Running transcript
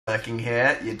lurking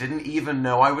here. You didn't even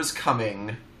know I was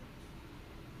coming.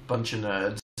 Bunch of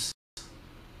nerds.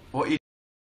 What you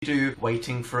do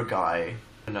waiting for a guy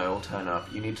who will turn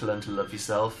up. You need to learn to love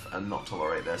yourself and not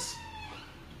tolerate this.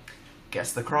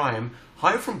 Guess the crime.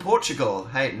 Hi from Portugal.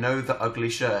 Hey, no, the ugly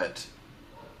shirt.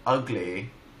 Ugly?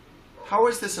 How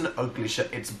is this an ugly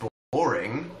shirt? It's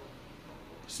boring.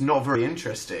 It's not very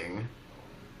interesting.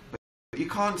 But you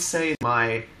can't say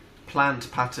my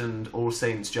plant-patterned All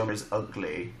Saints jumper is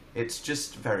ugly. It's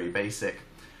just very basic.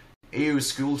 Ew,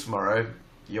 school tomorrow.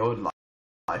 Your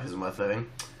life isn't worth living.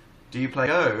 Do you play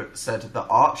Go? Said the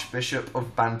Archbishop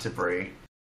of Banterbury.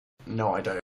 No, I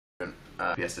don't.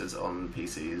 PSs on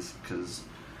PCs, because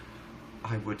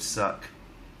I would suck.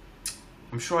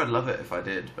 I'm sure I'd love it if I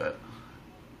did, but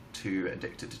too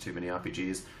addicted to too many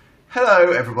RPGs.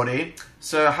 Hello, everybody.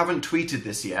 So I haven't tweeted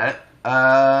this yet.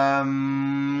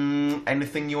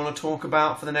 Anything you want to talk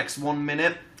about for the next 1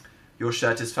 minute? Your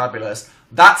shirt is fabulous.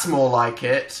 That's more like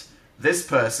it. This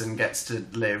person gets to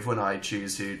live when I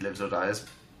choose who lives or dies.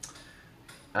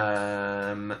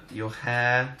 Your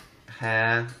hair,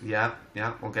 yeah,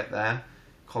 we'll get there.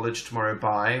 College tomorrow,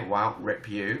 bye. Wow, rip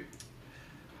you.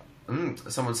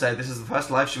 Someone said, this is the first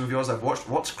live stream of yours I've watched.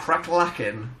 What's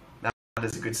crack-lacking? That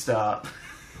is a good start.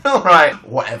 Alright,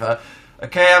 whatever.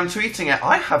 Okay, I'm tweeting it.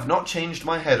 I have not changed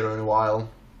my header in a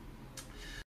while.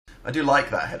 I do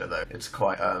like that header, though. It's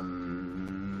quite,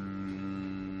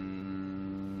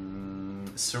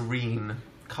 serene,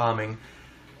 calming.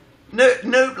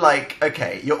 No, like,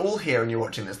 okay, you're all here and you're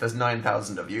watching this. There's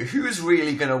 9,000 of you. Who's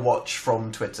really gonna watch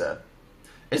from Twitter?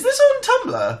 Is this on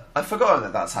Tumblr? I've forgotten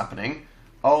that that's happening.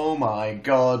 Oh my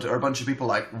god, are a bunch of people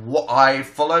like, what? I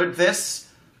followed this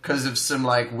because of some,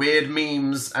 like, weird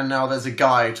memes, and now there's a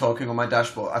guy talking on my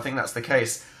dashboard. I think that's the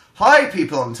case. Hi,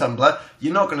 people on Tumblr.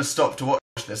 You're not gonna stop to watch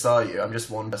this, are you? I'm just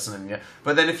one person in here.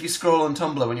 But then if you scroll on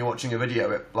Tumblr when you're watching a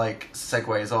video, it, like,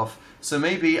 segues off. So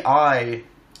maybe I'm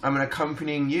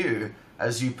accompanying you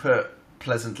as you put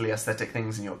pleasantly aesthetic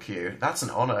things in your queue. That's an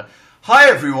honour. Hi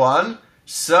everyone!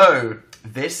 So,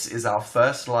 this is our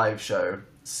first live show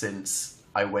since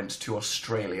I went to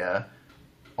Australia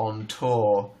on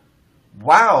tour.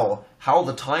 Wow! How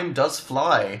the time does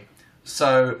fly.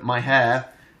 So, my hair,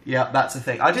 yeah, that's a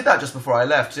thing. I did that just before I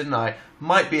left, didn't I?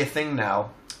 Might be a thing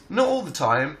now. Not all the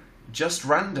time, just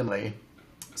randomly.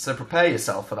 So prepare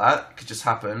yourself for that. It could just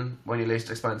happen when you're least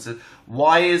expect it.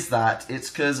 Why is that? It's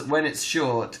because when it's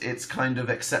short, it's kind of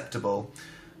acceptable.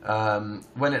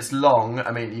 When it's long,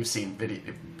 I mean, you've seen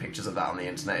pictures of that on the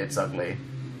internet. It's ugly.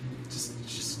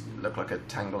 Just look like a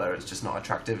tangler. It's just not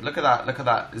attractive. Look at that. Look at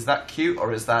that. Is that cute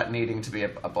or is that needing to be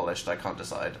abolished? I can't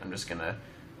decide. I'm just gonna.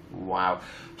 Wow.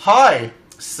 Hi.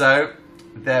 So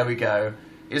there we go.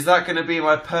 Is that going to be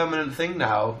my permanent thing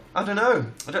now? I don't know.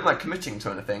 I don't like committing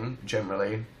to anything,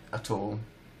 generally, at all,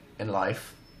 in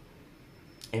life.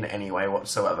 In any way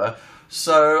whatsoever.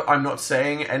 So, I'm not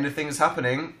saying anything's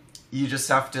happening. You just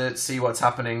have to see what's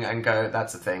happening and go,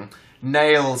 that's a thing.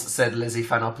 Nails, said Lizzie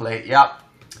Fanopoli. Yep.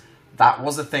 That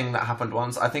was a thing that happened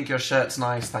once. I think your shirt's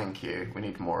nice, thank you. We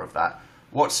need more of that.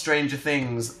 What Stranger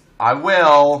Things? I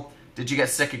will. Did you get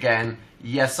sick again?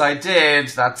 Yes, I did.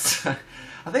 That's...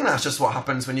 I think that's just what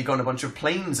happens when you go on a bunch of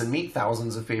planes and meet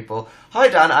thousands of people. Hi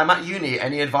Dan, I'm at uni.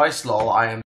 Any advice, lol?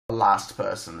 I am the last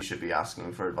person who should be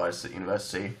asking for advice at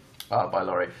university. By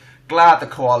Laurie. Glad the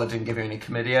koala didn't give you any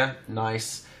chlamydia.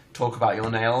 Nice. Talk about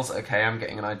your nails. Okay, I'm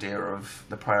getting an idea of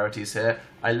the priorities here.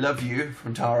 I love you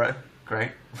from Tara.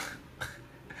 Great.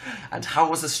 And How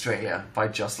Was Australia by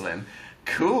Jocelyn.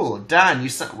 Cool. Dan, you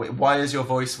sound... Wait, why is your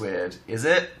voice weird? Is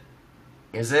it?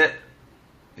 Is it?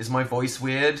 Is my voice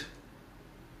weird?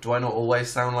 Do I not always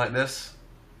sound like this?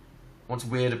 What's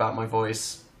weird about my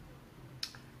voice?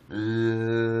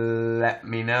 Let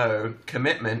me know.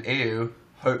 Commitment, ew.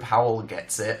 Hope Howell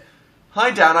gets it.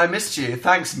 Hi Dan, I missed you.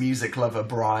 Thanks, music lover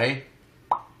Bri.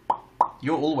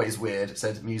 You're always weird,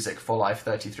 said Music for Life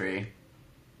 33.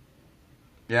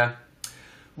 Yeah.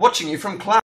 Watching you from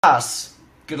class.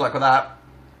 Good luck with that.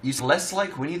 You sound less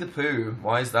like Winnie the Pooh.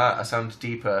 Why is that? I sound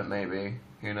deeper, maybe.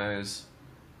 Who knows?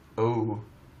 Oh.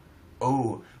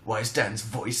 Oh, why is Dan's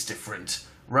voice different?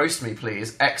 Roast me,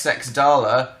 please. XX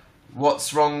Darla.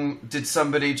 What's wrong? Did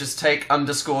somebody just take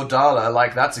 _Darla?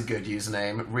 Like, that's a good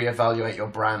username. Reevaluate your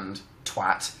brand,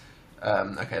 twat.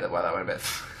 Okay, well, that went a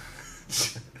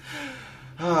bit...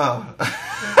 Oh.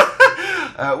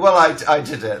 Well, I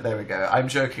did it. There we go. I'm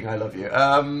joking. I love you.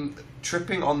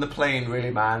 Tripping on the plane,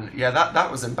 really, man. Yeah, that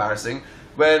was embarrassing.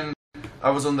 When I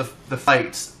was on the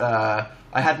flight, I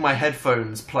had my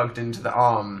headphones plugged into the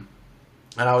arm,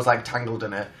 and I was like tangled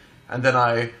in it. And then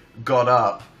I got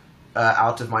up,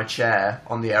 out of my chair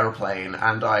on the aeroplane,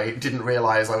 and I didn't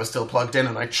realise I was still plugged in,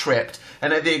 and I tripped.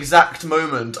 And at the exact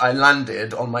moment I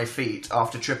landed on my feet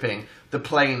after tripping, the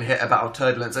plane hit a bout of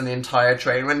turbulence, and the entire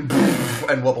train went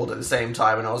and wobbled at the same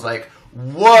time, and I was like,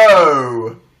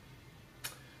 whoa!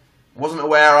 Wasn't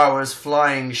aware I was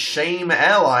flying Shame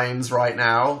Airlines right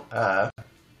now.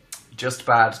 Just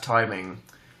bad timing,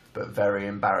 but very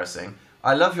embarrassing.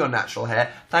 I love your natural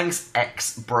hair. Thanks,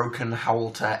 X Broken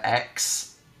Howlter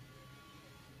X.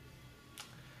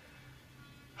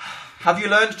 Have you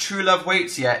learned True Love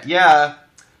Waits yet? Yeah,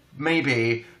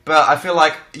 maybe. But I feel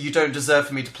like you don't deserve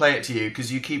for me to play it to you,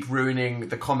 because you keep ruining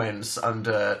the comments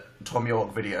under Tom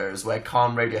York videos where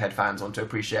calm Radiohead fans want to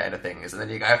appreciate anything. And then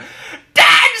you go,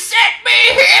 Dan sent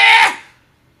me here!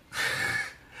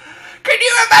 Can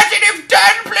you imagine if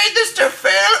Dan played this to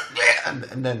Phil?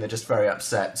 And then they're just very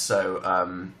upset,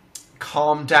 so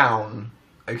calm down,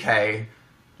 okay?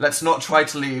 Let's not try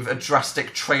to leave a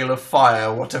drastic trail of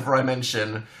fire, whatever I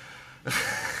mention.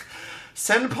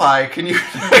 Senpai, can you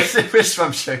wish?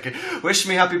 I'm joking. Wish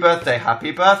me happy birthday.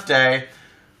 Happy birthday.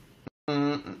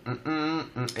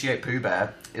 She ate Pooh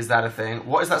Bear. Is that a thing?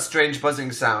 What is that strange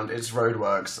buzzing sound? It's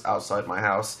roadworks outside my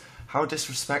house. How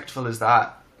disrespectful is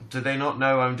that? Do they not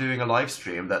know I'm doing a live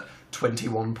stream that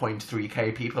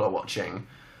 21.3k people are watching?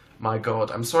 My god,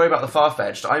 I'm sorry about the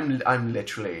far-fetched. I'm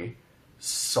literally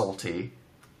salty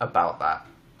about that.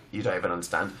 You don't even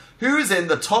understand. Who's in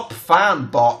the top fan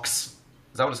box?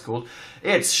 Is that what it's called?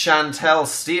 It's Chantel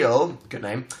Steele, good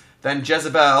name, then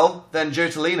Jezebel, then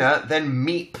Jotalina, then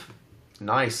Meep,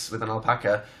 nice, with an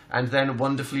alpaca, and then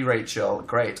Wonderfully Rachel,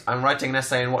 great. I'm writing an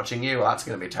essay and watching you, well, that's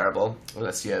going to be terrible,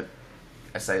 unless your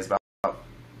essay is about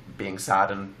being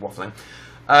sad and waffling.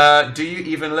 Do you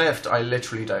even lift? I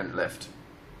literally don't lift.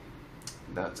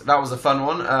 That was a fun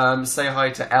one. Say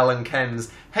hi to Elle and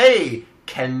Ken's. Hey,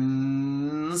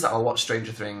 Ken's. I'll watch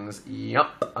Stranger Things.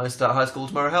 Yup. I start high school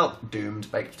tomorrow. Help. Doomed.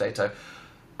 Baked potato.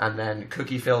 And then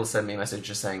Cookie Phil sent me a message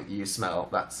just saying, you smell.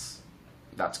 That's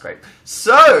great.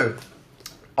 So,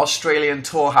 Australian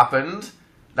tour happened.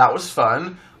 That was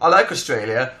fun. I like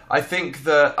Australia. I think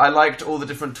that I liked all the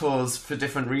different tours for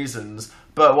different reasons.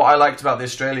 But what I liked about the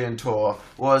Australian tour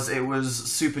was it was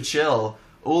super chill.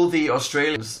 All the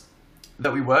Australians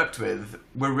that we worked with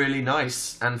were really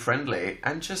nice and friendly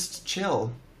and just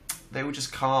chill. They were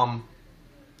just calm,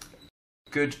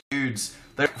 good dudes.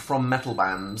 They're from metal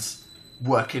bands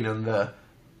working in the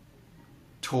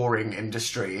touring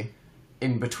industry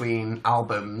in between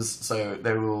albums, so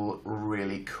they were all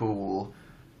really cool.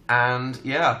 And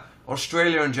yeah,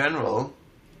 Australia in general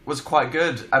was quite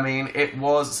good. I mean, it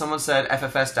was, someone said,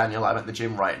 FFS Daniel, I'm at the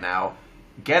gym right now.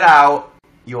 Get out,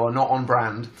 you're not on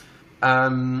brand.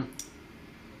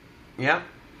 Yeah,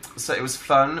 so it was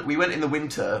fun. We went in the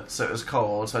winter, so it was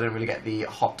cold, so I didn't really get the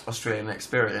hot Australian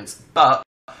experience, but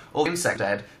all the insects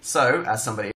dead. So, as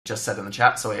somebody just said in the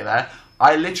chat, saw you there,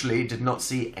 I literally did not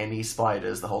see any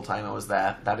spiders the whole time I was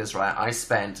there. That is right, I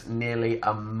spent nearly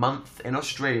a month in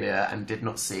Australia and did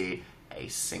not see a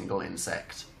single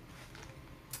insect.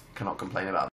 Cannot complain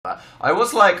about that. I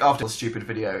was like, after the stupid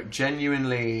video,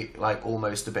 genuinely, like,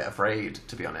 almost a bit afraid,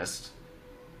 to be honest.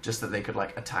 Just that they could,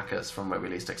 like, attack us from where we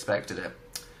least expected it.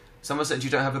 Someone said you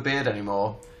don't have a beard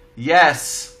anymore.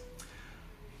 Yes!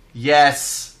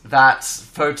 Yes, that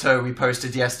photo we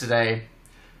posted yesterday.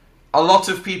 A lot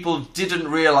of people didn't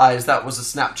realise that was a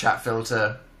Snapchat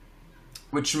filter,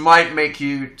 which might make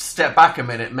you step back a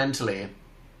minute mentally.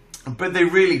 But they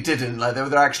really didn't. Like, there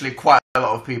were actually quite a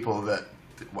lot of people that,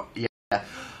 yeah,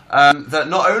 that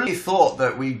not only thought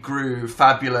that we grew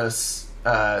fabulous,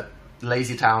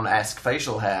 Lazy Town-esque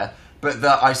facial hair, but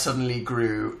that I suddenly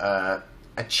grew a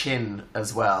chin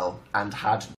as well and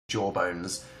had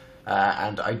jawbones.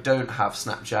 And I don't have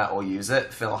Snapchat or use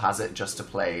it. Phil has it just to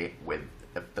play with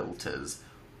the filters.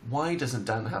 Why doesn't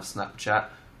Dan have Snapchat?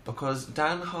 Because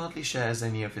Dan hardly shares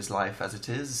any of his life as it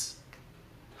is.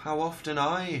 How often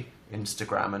I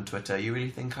Instagram and Twitter? You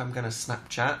really think I'm going to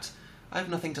Snapchat? I have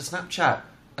nothing to Snapchat.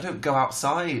 I don't go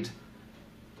outside.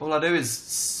 All I do is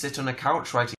sit on a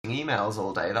couch writing emails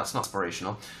all day. That's not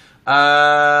inspirational. And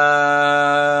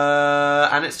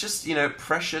it's just, you know,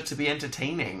 pressure to be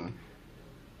entertaining.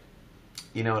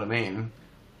 You know what I mean?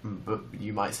 But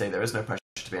you might say there is no pressure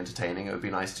to be entertaining. It would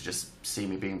be nice to just see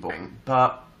me being boring.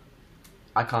 But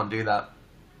I can't do that.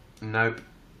 Nope.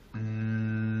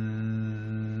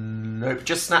 Nope.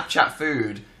 Just Snapchat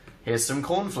food. Here's some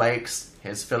cornflakes.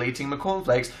 Here's Phil eating my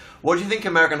cornflakes. What do you think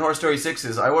American Horror Story 6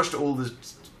 is? I watched all the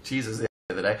teasers the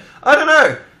other day. I don't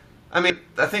know. I mean,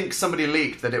 I think somebody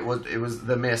leaked that it was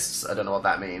The Mists. I don't know what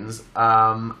that means.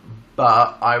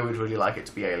 But I would really like it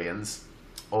to be aliens.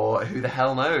 Or who the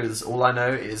hell knows? All I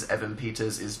know is Evan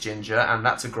Peters is ginger, and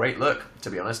that's a great look, to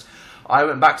be honest. I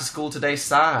went back to school today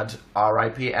sad.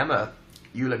 R.I.P. Emma.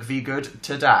 You look v good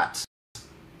to dat.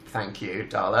 Thank you,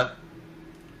 Darla.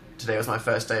 Today was my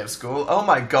first day of school. Oh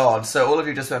my god, so all of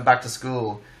you just went back to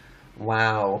school.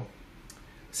 Wow.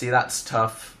 See, that's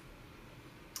tough.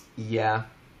 Yeah.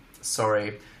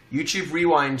 Sorry. YouTube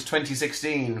Rewind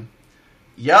 2016.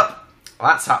 Yup,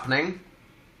 that's happening.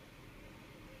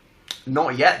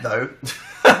 Not yet, though.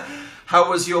 How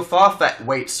was your Farfetch?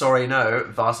 Wait, sorry, no.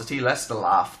 Varsity Leicester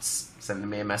laughs. Sending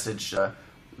me a message,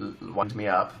 wind me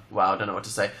up. Wow, I don't know what to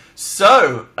say.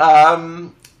 So,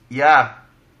 yeah.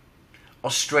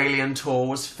 Australian tour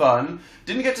was fun.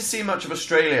 Didn't get to see much of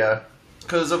Australia,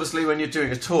 because obviously when you're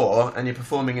doing a tour and you're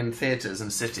performing in theatres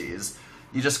and cities,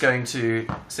 you're just going to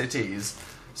cities.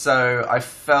 So I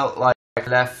felt like I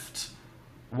left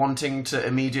wanting to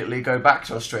immediately go back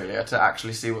to Australia to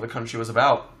actually see what the country was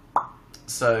about.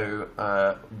 So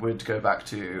would go back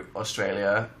to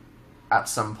Australia at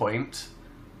some point.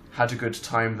 Had a good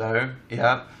time though,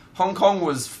 yeah. Hong Kong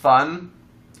was fun.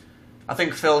 I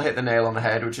think Phil hit the nail on the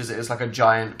head, which is it's like a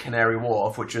giant Canary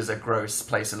Wharf, which is a gross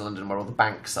place in London where all the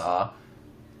banks are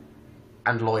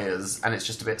and lawyers, and it's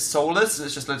just a bit soulless, and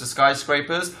it's just loads of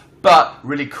skyscrapers, but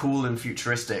really cool and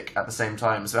futuristic at the same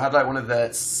time. So it had like one of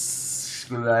the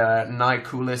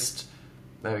coolest,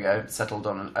 there we go, settled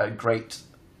on a great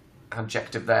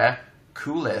adjective there,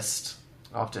 coolest,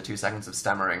 after 2 seconds of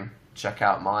stammering. Check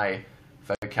out my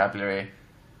vocabulary.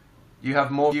 You have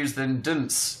more views than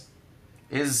Dunce.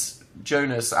 Is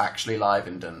Jonas actually live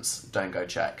in Dunce? Don't go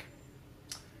check.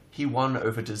 He won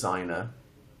over Designer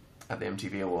at the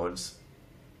MTV Awards.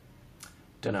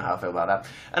 Don't know how I feel about that.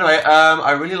 Anyway,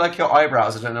 I really like your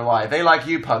eyebrows. I don't know why. They like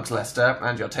you, Pugs, Lester,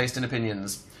 and your taste and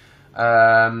opinions.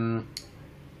 Harry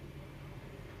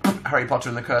Potter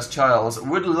and the Cursed Child.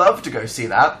 Would love to go see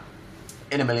that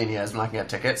in a million years when I can get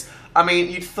tickets. I mean,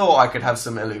 you'd thought I could have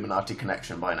some Illuminati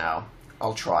connection by now.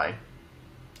 I'll try.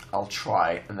 I'll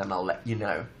try, and then I'll let you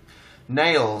know.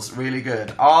 Nails, really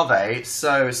good. Are they?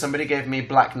 So, somebody gave me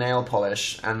black nail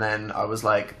polish, and then I was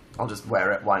like, I'll just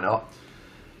wear it, why not?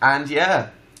 And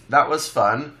yeah, that was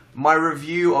fun. My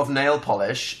review of nail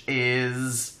polish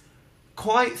is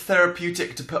quite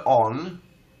therapeutic to put on.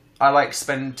 I like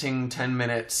spending 10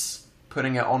 minutes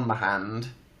putting it on my hand.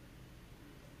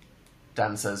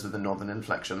 Dan says with a northern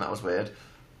inflection, that was weird.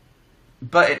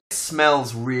 But it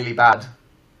smells really bad.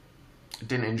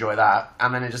 Didn't enjoy that.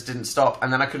 And then it just didn't stop.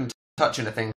 And then I couldn't touch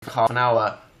anything for half an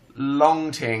hour.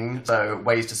 Long ting, so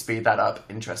ways to speed that up.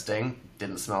 Interesting.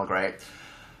 Didn't smell great.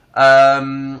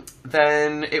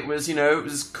 Then it was, you know, it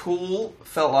was cool.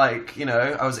 Felt like, you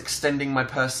know, I was extending my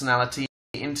personality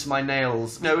into my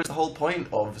nails. You know, it's the whole point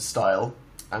of style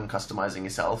and customizing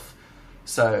yourself.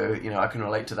 So, you know, I can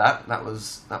relate to that. That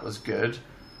was good.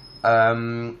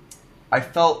 I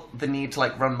felt the need to,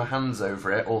 like, run my hands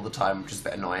over it all the time, which is a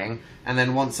bit annoying. And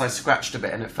then once I scratched a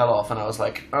bit and it fell off, and I was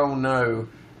like, oh no,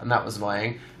 and that was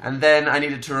annoying. And then I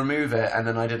needed to remove it, and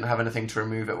then I didn't have anything to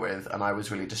remove it with, and I was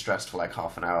really distressed for like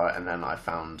half an hour, and then I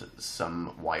found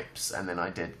some wipes, and then I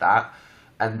did that.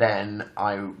 And then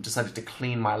I decided to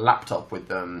clean my laptop with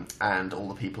them, and all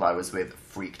the people I was with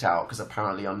freaked out, because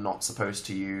apparently you're not supposed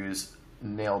to use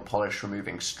nail polish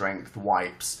removing strength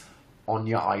wipes on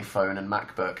your iPhone and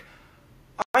MacBook.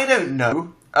 I don't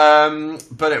know,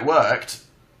 but it worked,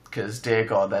 because dear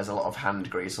God, there's a lot of hand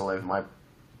grease all over my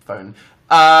phone.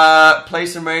 Play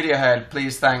some Radiohead,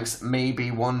 please, thanks,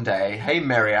 maybe one day. Hey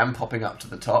Miriam, popping up to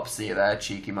the top, see you there,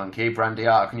 cheeky monkey. Brandy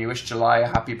R, can you wish July a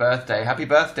happy birthday? Happy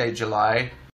birthday,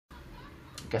 July.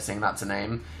 Guessing that's a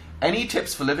name. Any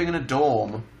tips for living in a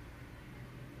dorm?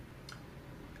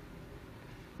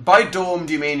 By dorm,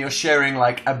 do you mean you're sharing,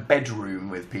 like, a bedroom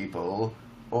with people?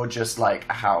 Or just, like,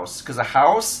 a house? Because a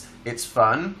house, it's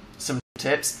fun. Some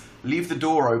tips. Leave the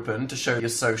door open to show you're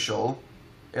social.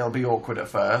 It'll be awkward at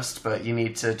first, but you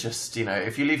need to just, you know,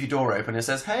 if you leave your door open, it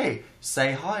says, hey,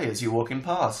 say hi as you're walking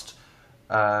past.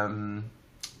 Yeah.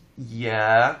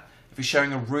 If you're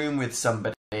sharing a room with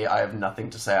somebody, I have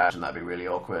nothing to say. I imagine that'd be really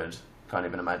awkward. Can't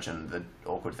even imagine the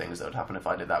awkward things that would happen if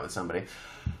I did that with somebody.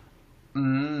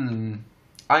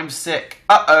 I'm sick.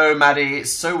 Uh-oh, Maddie,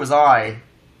 so was I.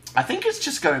 I think it's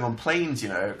just going on planes, you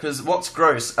know, because what's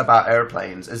gross about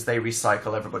airplanes is they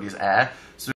recycle everybody's air.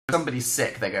 So if somebody's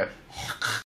sick, they go,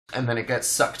 and then it gets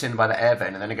sucked in by the air vein,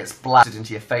 and then it gets blasted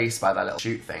into your face by that little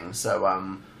chute thing. So,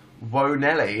 whoa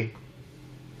Nelly.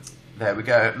 There we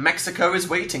go. Mexico is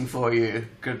waiting for you.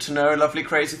 Good to know, lovely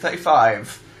crazy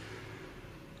 35.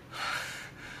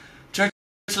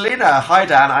 Jocelina, hi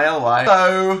Dan, ILY.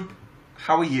 Hello,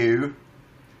 how are you?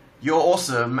 You're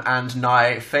awesome and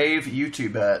my fave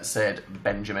YouTuber, said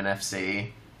Benjamin FC.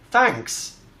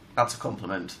 Thanks. That's a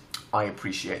compliment. I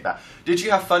appreciate that. Did you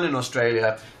have fun in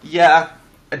Australia? Yeah,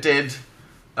 I did.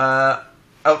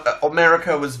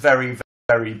 America was very,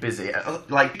 very busy.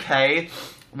 Like, UK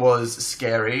was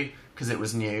scary because it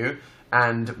was new,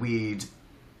 and we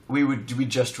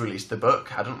just released the book,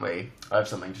 hadn't we? I have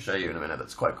something to show you in a minute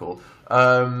that's quite cool.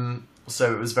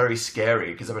 So it was very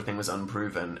scary because everything was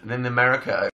unproven. And in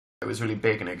America, it was really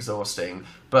big and exhausting,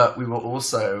 but we were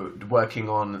also working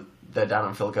on the Dan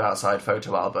and Phil Go Outside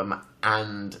photo album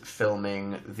and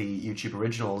filming the YouTube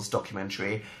Originals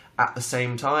documentary at the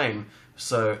same time.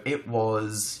 So it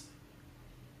was,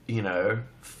 you know,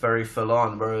 very full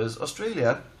on, whereas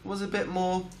Australia was a bit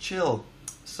more chill.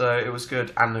 So it was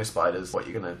good, and no spiders. What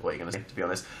you gonna say, to be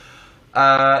honest?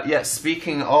 Yeah,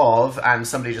 speaking of, and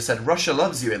somebody just said, Russia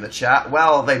loves you in the chat.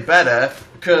 Well, they better,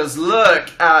 because look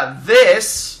at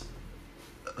this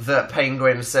that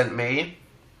Penguin sent me,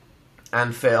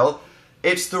 and Phil.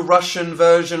 It's the Russian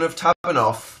version of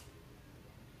Tabanov.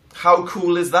 How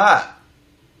cool is that?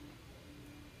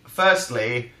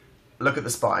 Firstly, look at the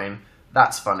spine.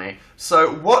 That's funny.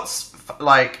 So what's,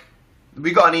 like,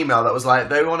 we got an email that was like,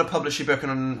 they want to publish your book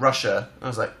in Russia. I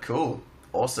was like, cool,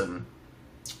 awesome.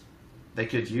 They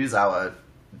could use our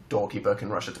dorky book in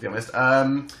Russia, to be honest.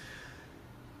 And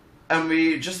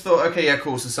we just thought, okay, yeah,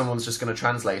 cool, so someone's just going to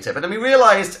translate it. But then we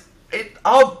realised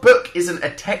our book isn't a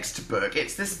textbook.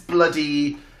 It's this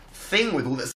bloody thing with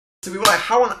all this. So we were like,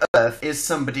 how on earth is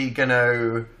somebody going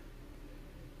to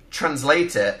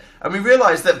translate it? And we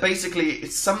realised that basically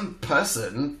it's some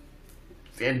person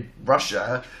in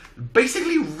Russia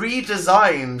basically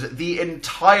redesigned the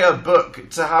entire book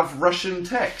to have Russian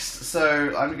text.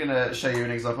 So I'm gonna show you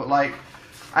an example, like,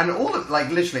 and all of, like,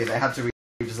 literally they had to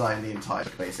redesign the entire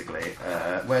book, basically.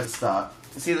 Where's the start?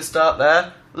 See the start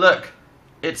there? Look,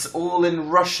 it's all in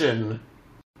Russian.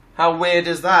 How weird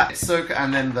is that? It's so,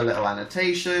 and then the little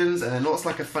annotations, and then looks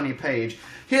like a funny page.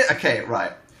 Here, okay,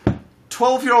 right.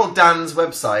 12-year-old Dan's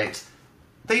website.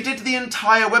 They did the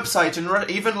entire website, and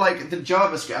even, like, the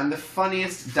JavaScript, and the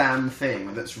funniest damn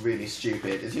thing that's really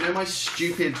stupid is, you know, my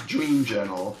stupid dream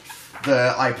journal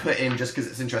that I put in just because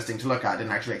it's interesting to look at. I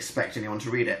didn't actually expect anyone to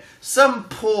read it. Some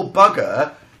poor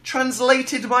bugger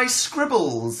translated my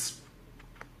scribbles.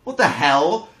 What the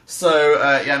hell? So,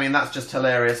 yeah, I mean, that's just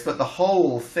hilarious, but the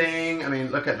whole thing, I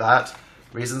mean, look at that.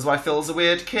 Reasons why Phil's a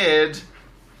weird kid.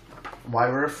 Why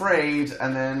we're afraid,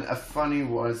 and then a funny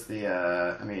was the,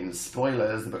 I mean,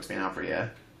 spoilers, the book's been out for a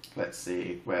year. Let's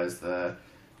see, where's the,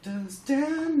 does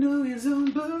Dan know his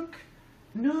own book?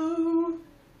 No.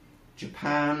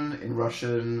 Japan in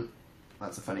Russian,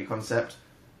 that's a funny concept.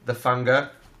 The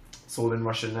Fanga, it's all in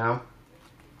Russian now.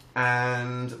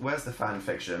 And where's the fan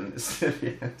fiction?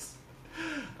 Yes.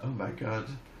 Oh my god,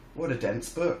 what a dense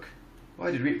book. Why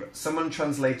did we... Someone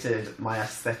translated my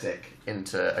aesthetic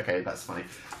into... Okay, that's funny.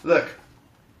 Look,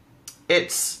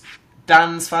 it's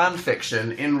Dan's fan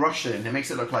fiction in Russian. It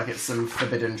makes it look like it's some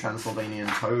forbidden Transylvanian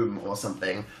tome or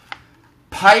something.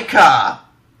 Paika!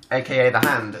 A.k.a. the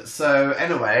hand. So,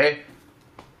 anyway,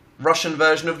 Russian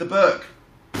version of the book.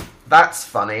 That's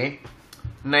funny.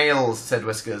 Nails, said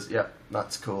Whiskers. Yep,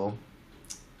 that's cool.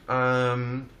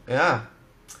 Yeah.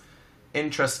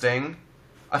 Interesting.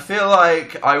 I feel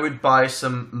like I would buy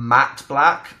some matte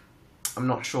black. I'm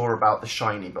not sure about the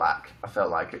shiny black. I felt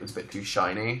like it was a bit too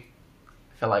shiny.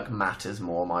 I feel like matte is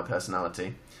more my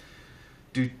personality.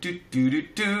 Have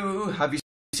you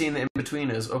seen The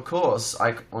In-Betweeners? Of course.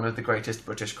 One of the greatest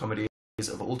British comedies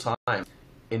of all time,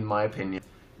 in my opinion.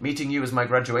 Meeting you as my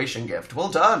graduation gift. Well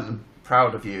done.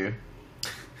 Proud of you.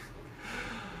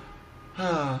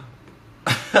 Come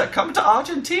to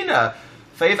Argentina.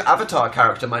 Fave Avatar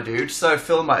character, my dude. So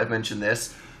Phil might have mentioned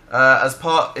this.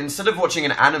 Instead of watching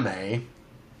an anime,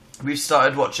 we've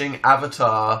started watching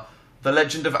Avatar: The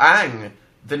Legend of Aang,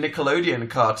 the Nickelodeon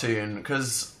cartoon,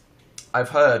 because I've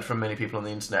heard from many people on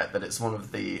the internet that it's one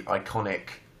of the iconic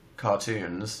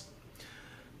cartoons.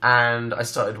 And I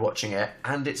started watching it,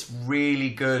 and it's really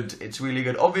good. It's really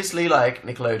good. Obviously, like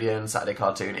Nickelodeon, Saturday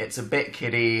cartoon, it's a bit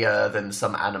kiddier than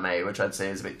some anime, which I'd say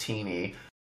is a bit teeny.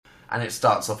 And it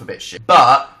starts off a bit shit.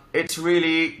 But it's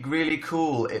really, really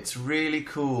cool. It's really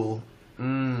cool.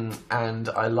 And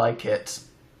I like it.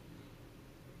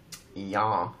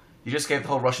 Yeah. You just gave the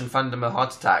whole Russian fandom a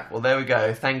heart attack. Well, there we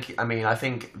go. Thank you. I mean, I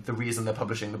think the reason they're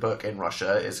publishing the book in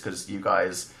Russia is because you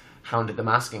guys hounded them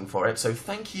asking for it. So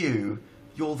thank you.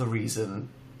 You're the reason.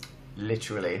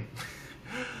 Literally.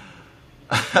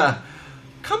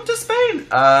 Come to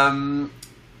Spain.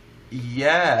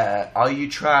 Yeah, are you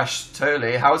trash?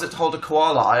 Totally. How is it to hold a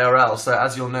koala IRL? So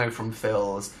as you'll know from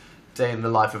Phil's day in the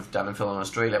life of Dan and Phil in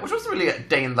Australia, which wasn't really a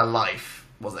day in the life,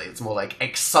 was it? It's more like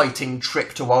exciting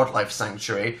trip to wildlife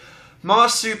sanctuary.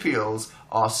 Marsupials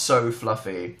are so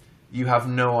fluffy. You have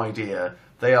no idea.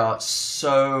 They are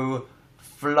so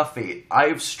fluffy.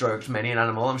 I've stroked many an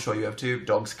animal, I'm sure you have too.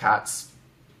 Dogs, cats,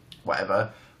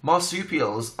 whatever.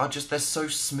 Marsupials are just, they're so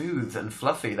smooth and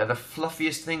fluffy. They're the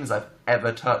fluffiest things I've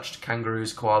ever touched.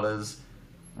 Kangaroos, koalas,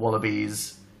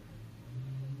 wallabies,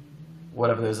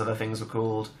 whatever those other things were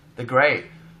called. They're great.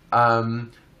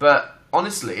 But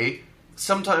honestly,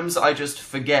 sometimes I just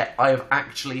forget I have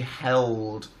actually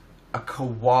held a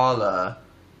koala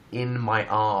in my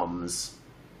arms.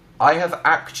 I have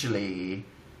actually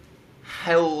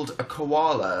held a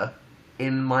koala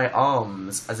in my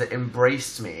arms as it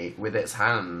embraced me with its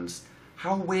hands.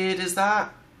 How weird is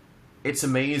that? It's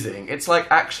amazing. It's like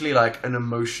actually like an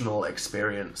emotional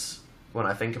experience when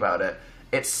I think about it.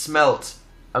 It smelt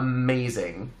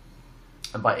amazing.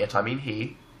 And by it I mean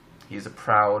he. He's a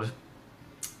proud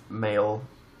male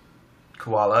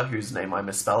koala whose name I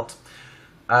misspelt.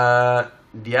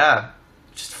 Yeah,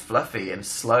 just fluffy and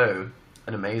slow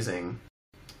and amazing.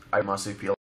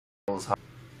 Marsupials.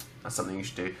 That's something you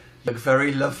should do. You look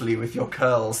very lovely with your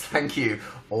curls. Thank you.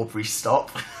 Aubrey,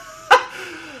 stop.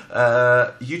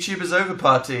 YouTubers over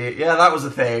party. Yeah, that was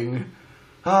a thing.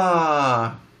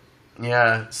 Ah.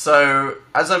 Yeah, so,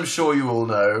 as I'm sure you all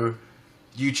know,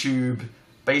 YouTube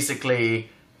basically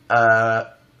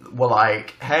were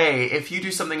like, hey, if you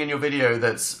do something in your video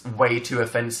that's way too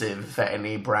offensive for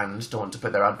any brand to want to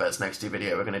put their adverts next to your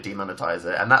video, we're going to demonetize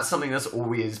it. And that's something that's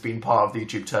always been part of the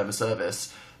YouTube term of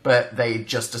service. But they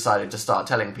just decided to start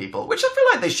telling people, which I feel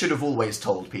like they should have always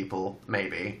told people,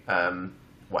 maybe.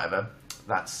 Whatever.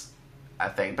 That's a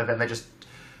thing. But then they just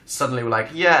suddenly were like,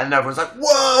 yeah, and everyone's like,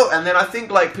 whoa! And then I think,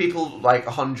 like, people, like,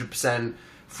 100%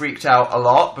 freaked out a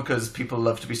lot because people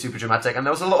love to be super dramatic. And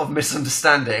there was a lot of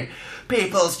misunderstanding.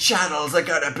 People's channels are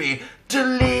gonna be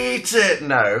deleted!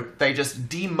 No, they just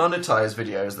demonetize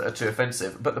videos that are too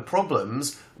offensive. But the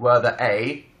problems were that,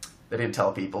 A, they didn't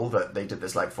tell people that they did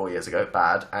this like 4 years ago,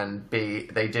 bad, and B,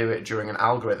 they do it during an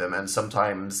algorithm, and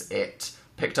sometimes it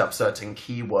picked up certain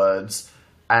keywords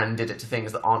and did it to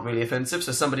things that aren't really offensive.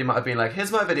 So somebody might have been like,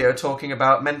 here's my video talking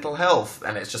about mental health,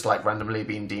 and it's just like randomly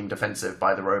being deemed offensive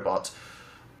by the robot.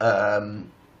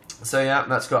 So yeah,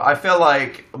 that's good. I feel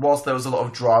like whilst there was a lot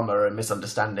of drama and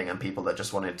misunderstanding and people that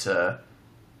just wanted to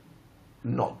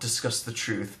not discuss the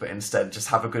truth, but instead just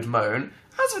have a good moan,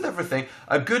 as with everything,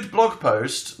 a good blog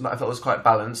post that I thought was quite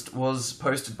balanced was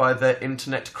posted by the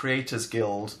Internet Creators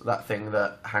Guild, that thing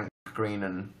that Hank Green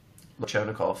and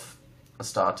Chonikov are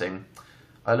starting.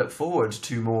 I look forward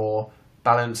to more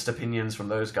balanced opinions from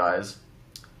those guys.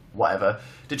 Whatever.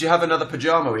 Did you have another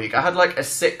pajama week? I had like a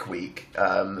sick week,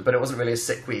 but it wasn't really a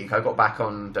sick week. I got back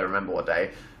on, don't remember what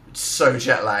day. So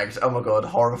jet lagged. Oh my god,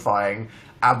 horrifying.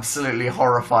 Absolutely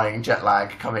horrifying jet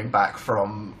lag coming back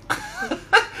from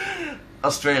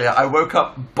Australia. I woke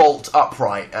up bolt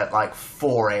upright at like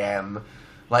 4 AM,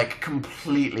 like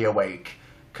completely awake,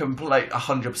 complete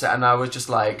 100%, and I was just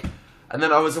like, and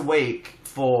then I was awake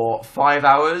for 5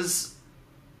 hours,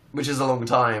 which is a long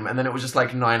time, and then it was just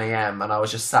like 9 AM, and I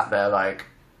was just sat there like,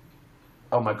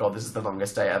 oh my god, this is the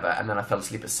longest day ever, and then I fell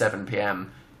asleep at 7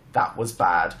 PM. That was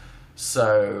bad.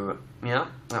 So, yeah,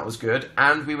 that was good.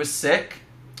 And we were sick.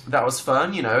 That was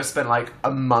fun, you know, spent like a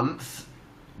month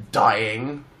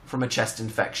dying from a chest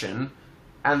infection,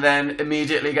 and then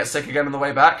immediately get sick again on the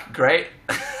way back. Great.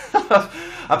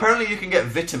 Apparently you can get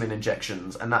vitamin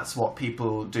injections, and that's what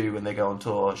people do when they go on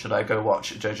tour. Should I go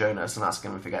watch Joe Jonas and ask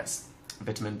him if he gets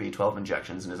vitamin B12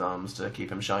 injections in his arms to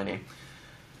keep him shiny?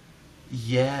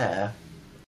 Yeah.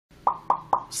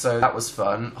 So that was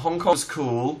fun. Hong Kong was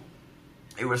cool.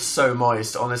 It was so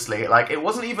moist, honestly. Like, it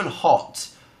wasn't even hot.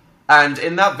 And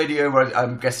in that video, where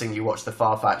I'm guessing you watched the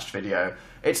Far-Fetched video,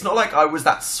 it's not like I was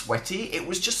that sweaty, it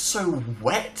was just so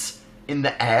wet in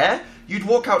the air. You'd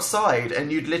walk outside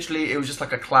and you'd literally, it was just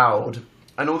like a cloud.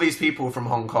 And all these people from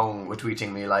Hong Kong were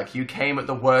tweeting me like, you came at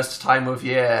the worst time of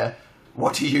year,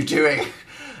 what are you doing?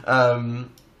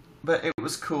 But it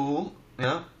was cool,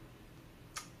 yeah.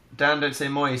 Dan, don't say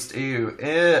moist, ew.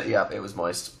 Yeah, it was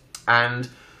moist. And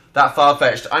that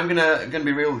Far-Fetched, I'm gonna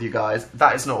be real with you guys,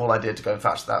 that is not all I did to go and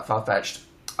fetch that Far-Fetched.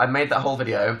 I made that whole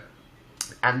video,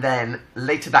 and then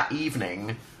later that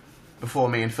evening, before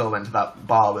me and Phil went to that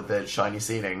bar with the shiny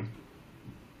ceiling,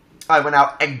 I went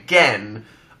out again,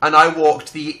 and I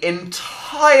walked the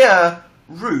entire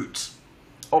route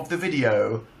of the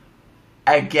video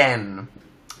again.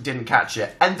 Didn't catch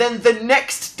it. And then the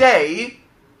next day,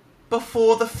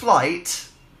 before the flight,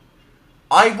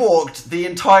 I walked the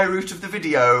entire route of the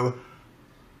video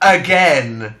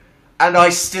again. and I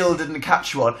still didn't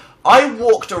catch one. I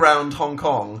walked around Hong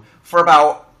Kong for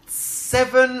about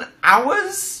 7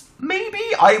 hours, maybe?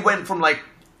 I went from like...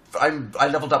 I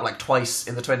leveled up like twice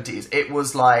in the 20s. It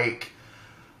was like...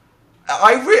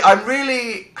 I'm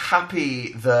really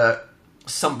happy that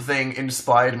something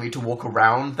inspired me to walk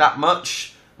around that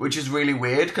much, which is really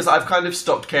weird, because I've kind of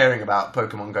stopped caring about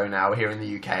Pokemon Go now here in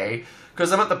the UK,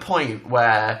 because I'm at the point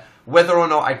where whether or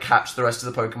not I catch the rest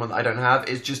of the Pokemon that I don't have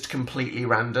is just completely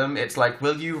random. It's like,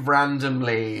 will you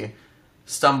randomly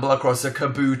stumble across a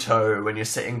Kabuto when you're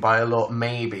sitting by a lot?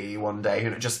 Maybe one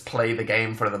day, just play the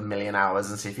game for another million hours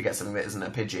and see if you get something that isn't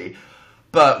a Pidgey.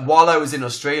 But while I was in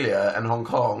Australia and Hong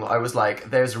Kong, I was like,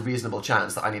 there's a reasonable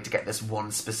chance that I need to get this one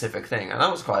specific thing. And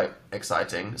that was quite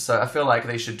exciting. So I feel like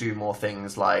they should do more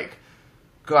things like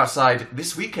go outside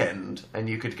this weekend and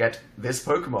you could get this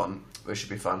Pokemon, which should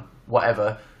be fun.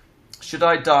 Whatever. Should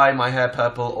I dye my hair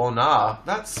purple or nah?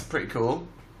 That's pretty cool.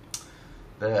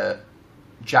 The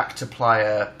Jack to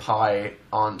Plier Pie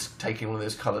aren't taking one of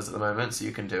those colours at the moment, so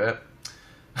you can do it.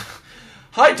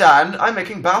 Hi Dan, I'm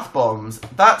making bath bombs.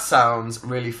 That sounds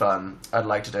really fun. I'd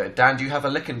like to do it. Dan, do you have a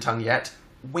licking tongue yet?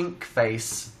 Wink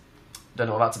face. Don't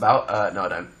know what that's about. No, I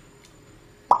don't.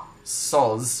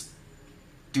 Soz.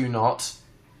 Do not.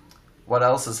 What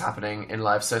else is happening in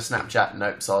life? So Snapchat,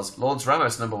 nope, soz. Lords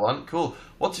Ramos, #1. Cool.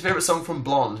 What's your favourite song from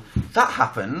Blonde? That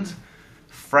happened.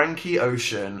 Frankie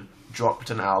Ocean dropped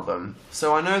an album.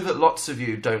 So I know that lots of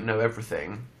you don't know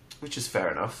everything, which is fair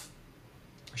enough.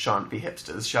 Shan't be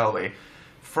hipsters, shall we?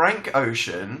 Frank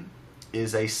Ocean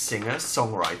is a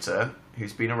singer-songwriter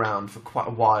who's been around for quite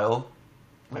a while,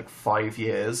 like 5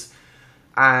 years,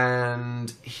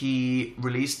 and he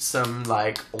released some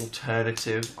like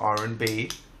alternative R&B,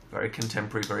 very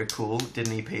contemporary, very cool. Did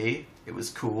an EP, it was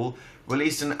cool.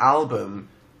 Released an album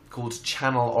called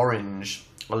Channel Orange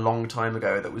a long time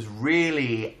ago that was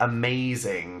really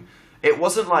amazing. It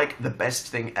wasn't like the best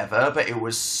thing ever, but it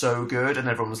was so good, and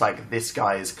everyone was like, this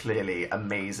guy is clearly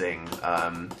amazing.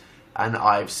 And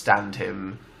I've stanned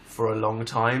him for a long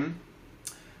time.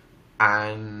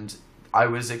 And I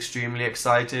was extremely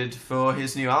excited for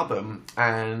his new album,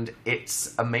 and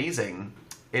it's amazing.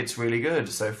 It's really good.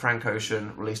 So Frank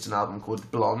Ocean released an album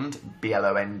called Blonde,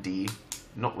 B-L-O-N-D,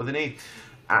 not with an E.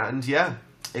 And yeah,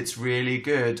 it's really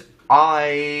good.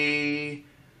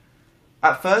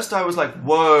 At first I was like,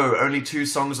 whoa, only 2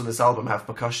 songs on this album have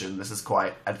percussion. This is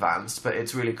quite advanced, but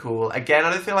it's really cool. Again, I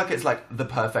don't feel like it's like the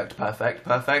perfect,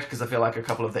 because I feel like a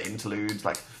couple of the interludes,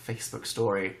 like Facebook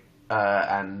story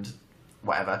and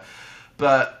whatever.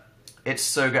 But it's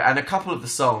so good. And a couple of the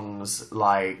songs,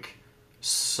 like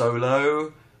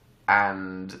Solo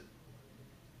and,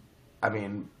 I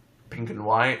mean, Pink and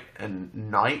White and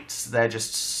Nights, they're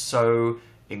just so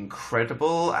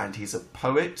incredible, and he's a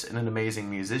poet and an amazing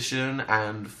musician,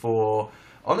 and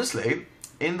honestly,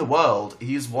 in the world,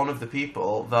 he's one of the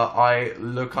people that I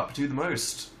look up to the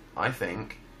most, I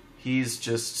think. He's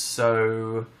just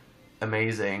so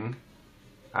amazing.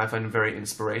 I find him very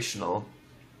inspirational,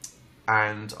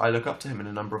 and I look up to him in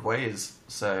a number of ways.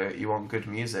 So you want good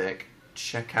music,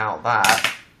 check out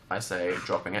that, I say,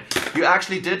 dropping it. You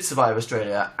actually did survive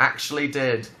Australia, actually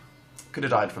did. Could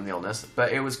have died from the illness,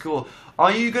 but it was cool.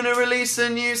 Are you going to release a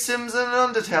new Sims and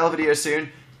Undertale video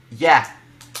soon? Yeah.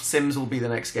 Sims will be the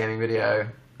next gaming video.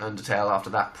 Undertale after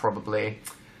that, probably.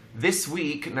 This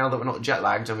week, now that we're not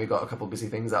jet-lagged and we've got a couple busy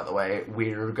things out the way,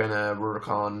 we're going to work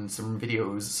on some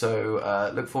videos,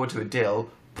 so look forward to a deal.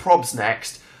 Probs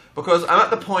next, because I'm at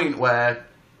the point where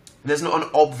there's not an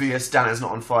obvious Dan is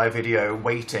not on fire video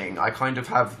waiting. I kind of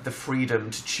have the freedom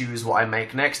to choose what I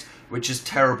make next, which is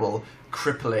terrible,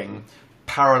 crippling,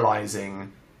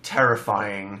 paralysing,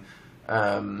 terrifying,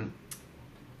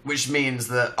 which means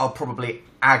that I'll probably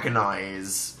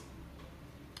agonise.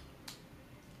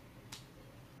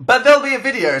 But there'll be a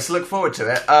video, so look forward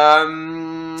to it.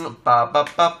 I'm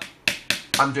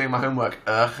doing my homework.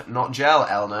 Not gel,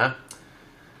 Elna.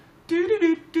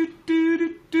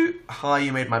 Hi,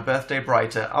 you made my birthday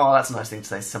brighter. Oh, that's a nice thing to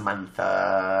say,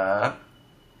 Samantha.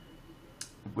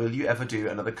 Will you ever do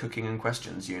another cooking and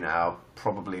questions, younow?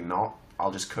 Probably not.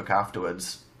 I'll just cook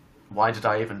afterwards. Why did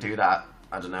I even do that?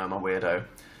 I don't know, I'm a weirdo.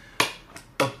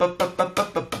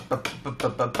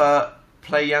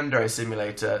 Play Yandere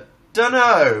Simulator.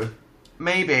 Dunno.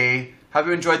 Maybe. Have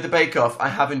you enjoyed the Bake Off? I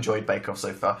have enjoyed Bake Off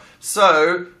so far.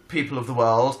 So, people of the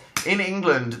world, in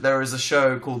England there is a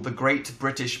show called The Great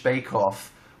British Bake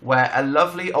Off, where a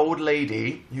lovely old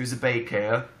lady who's a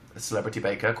baker, a celebrity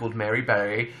baker called Mary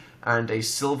Berry, and a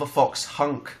silver fox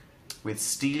hunk with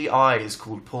steely eyes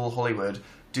called Paul Hollywood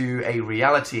do a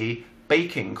reality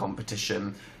baking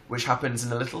competition, which happens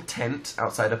in a little tent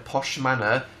outside a posh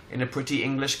manor in a pretty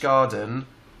English garden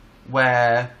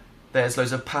where there's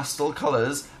loads of pastel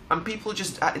colours and people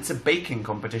just... It's a baking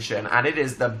competition and it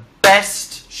is the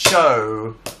best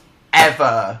show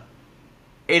ever.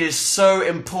 It is so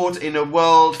important in a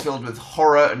world filled with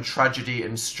horror and tragedy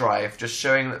and strife, just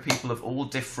showing that people of all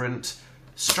different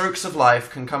strokes of life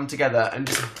can come together and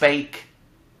just bake.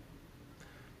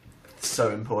 It's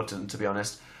so important, to be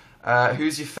honest.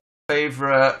 Who's your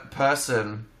favourite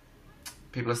person?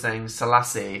 People are saying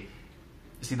Selassie.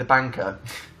 Is he the banker?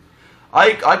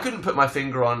 I couldn't put my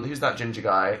finger on... Who's that ginger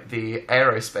guy? The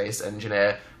aerospace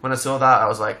engineer. When I saw that, I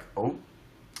was like, oh,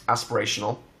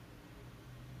 aspirational.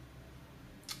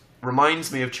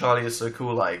 Reminds me of Charlie is So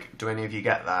Cool Like. Do any of you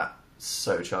get that?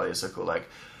 So Charlie is So Cool Like.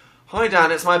 Hi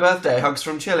Dan, it's my birthday. Hugs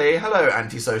from Chile. Hello,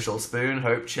 antisocial spoon.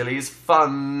 Hope Chile's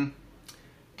fun.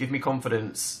 Give me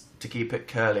confidence to keep it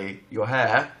curly. Your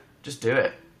hair, just do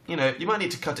it. You know, you might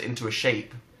need to cut it into a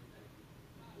shape.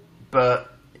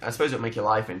 But I suppose it'll make your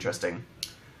life interesting.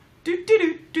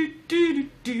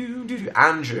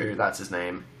 Andrew, that's his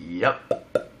name. Yep.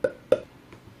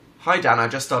 Hi Dan, I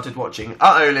just started watching.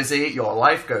 Uh-oh, Lizzie, your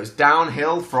life goes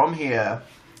downhill from here.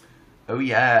 Oh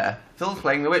yeah. Phil's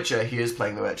playing The Witcher. He is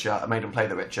playing The Witcher. I made him play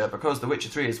The Witcher because The Witcher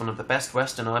 3 is one of the best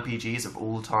Western RPGs of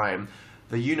all time.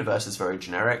 The universe is very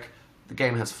generic. The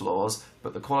game has flaws,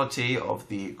 but the quality of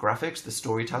the graphics, the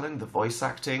storytelling, the voice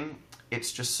acting,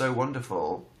 it's just so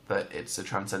wonderful that it's a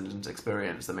transcendent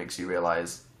experience that makes you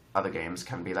realise other games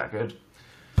can be that good.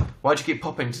 Why'd you keep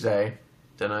popping today?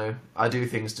 Dunno. I do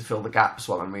things to fill the gaps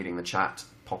while I'm reading the chat.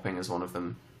 Popping is one of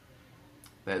them.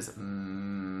 There's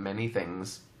many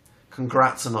things.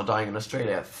 Congrats on not dying in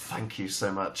Australia. Thank you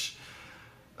so much.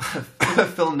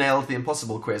 Phil nailed the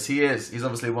impossible quiz. He is. He's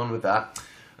obviously won with that.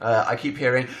 I keep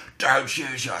hearing, don't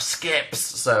use your skips.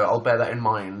 So I'll bear that in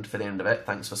mind for the end of it.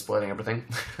 Thanks for spoiling everything.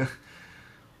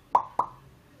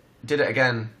 Did it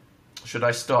again. Should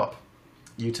I stop?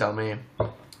 You tell me.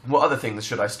 What other things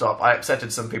should I stop? I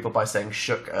upsetted some people by saying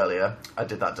shook earlier. I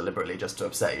did that deliberately just to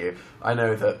upset you. I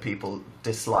know that people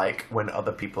dislike when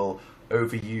other people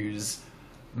overuse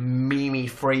memey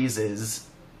phrases,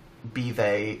 be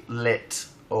they lit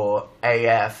or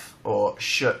AF or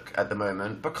shook at the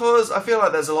moment, because I feel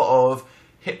like there's a lot of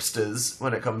hipsters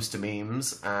when it comes to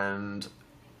memes and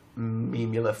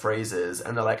memular phrases,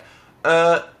 and they're like,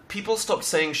 people stopped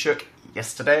saying shook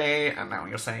yesterday, and now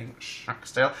you're saying shook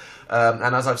still.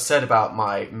 And as I've said about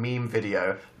my meme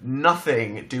video,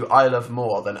 nothing do I love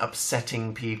more than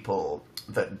upsetting people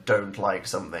that don't like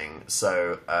something.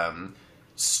 So,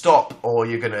 stop, or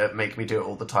you're gonna make me do it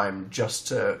all the time just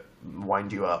to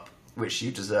wind you up, which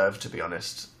you deserve, to be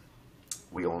honest.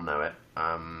 We all know it.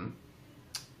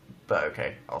 But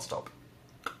okay, I'll stop.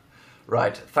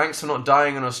 Right, thanks for not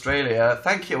dying in Australia.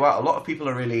 Thank you. Wow, a lot of people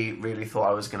are really thought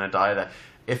I was going to die there.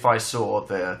 If I saw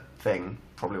the thing,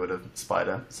 probably would have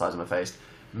spider size of my face.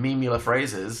 Memular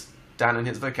phrases, Dan and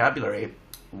his vocabulary.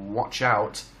 Watch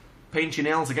out. Paint your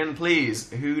nails again, please.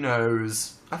 Who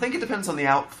knows? I think it depends on the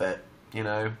outfit, you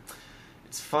know.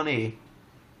 It's funny,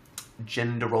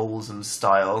 gender roles and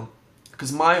style.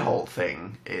 Because my whole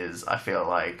thing is, I feel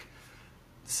like,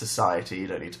 society, you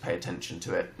don't need to pay attention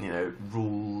to it. You know,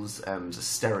 rules and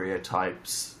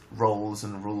stereotypes, roles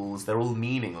and rules, they're all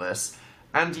meaningless.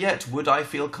 And yet, would I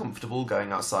feel comfortable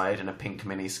going outside in a pink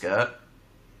miniskirt?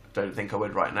 Don't think I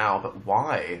would right now, but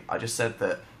why? I just said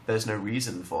that there's no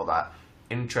reason for that.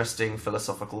 Interesting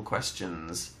philosophical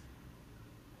questions.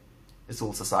 It's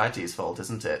all society's fault,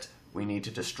 isn't it? We need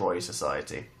to destroy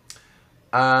society.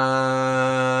 Can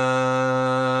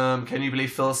you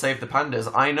believe Phil saved the pandas?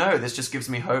 I know, this just gives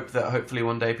me hope that hopefully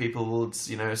one day people will,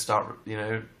 you know, start, you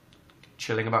know,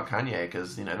 chilling about Kanye,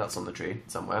 because, you know, that's on the tree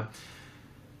somewhere.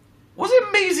 Was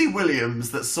it Maisie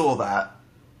Williams that saw that?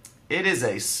 It is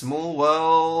a small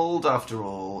world after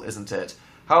all, isn't it?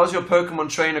 How's your Pokemon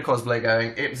Trainer cosplay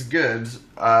going? It's good,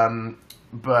 and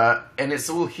it's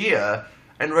all here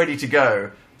and ready to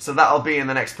go. So that'll be in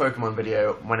the next Pokemon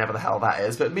video, whenever the hell that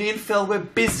is. But me and Phil, we're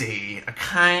busy,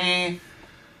 okay?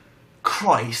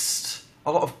 Christ.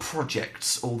 A lot of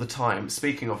projects all the time.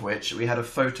 Speaking of which, we had a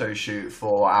photo shoot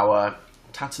for our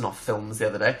Tatanoff films the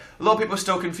other day. A lot of people are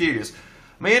still confused.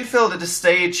 Me and Phil did a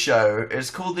stage show. It's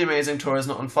called The Amazing Tour Is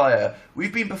Not on Fire.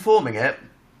 We've been performing it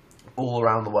all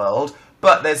around the world,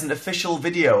 but there's an official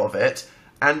video of it,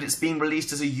 and it's being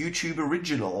released as a YouTube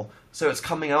original. So it's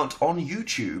coming out on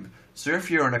YouTube. So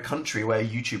if you're in a country where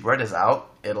YouTube Red is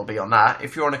out, it'll be on that.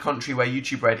 If you're in a country where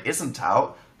YouTube Red isn't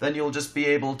out, then you'll just be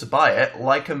able to buy it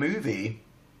like a movie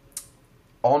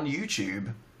on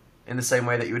YouTube, in the same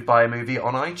way that you would buy a movie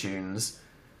on iTunes.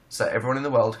 So everyone in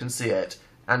the world can see it.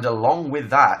 And along with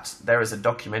that, there is a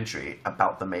documentary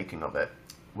about the making of it,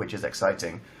 which is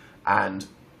exciting. And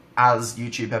as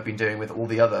YouTube have been doing with all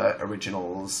the other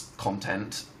originals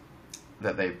content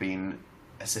that they've been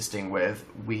assisting with,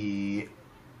 we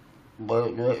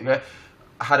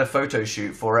had a photo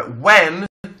shoot for it. When?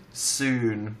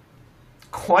 Soon.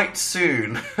 Quite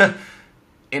soon.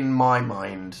 In my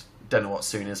mind. Don't know what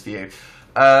soon is for you.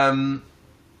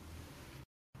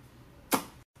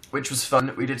 Which was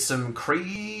fun. We did some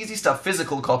crazy stuff.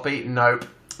 Physical copy? Nope.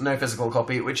 No physical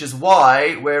copy, which is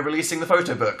why we're releasing the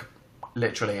photo book.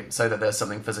 Literally, so that there's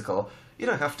something physical. You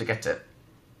don't have to get it.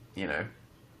 You know.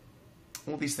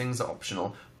 All these things are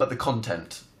optional. But the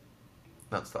content,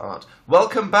 that's the art.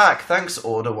 Welcome back. Thanks,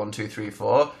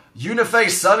 Order1234.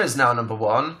 Uniface Sun is now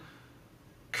 #1.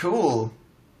 Cool.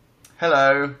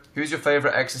 Hello. Who's your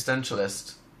favourite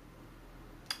existentialist?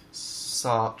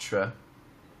 Sartre.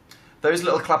 Those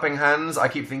little clapping hands, I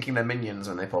keep thinking they're minions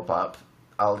when they pop up.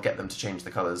 I'll get them to change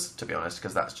the colours, to be honest,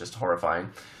 because that's just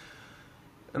horrifying.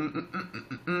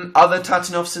 Other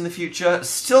Tatanovs in the future?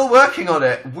 Still working on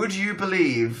it. Would you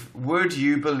believe? Would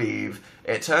you believe?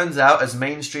 It turns out, as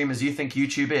mainstream as you think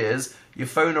YouTube is, you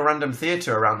phone a random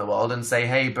theatre around the world and say,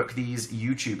 hey, book these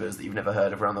YouTubers that you've never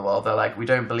heard of around the world. They're like, we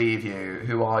don't believe you.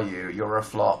 Who are you? You're a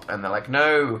flop. And they're like,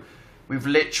 no, we've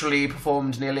literally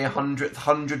performed nearly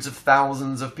hundreds of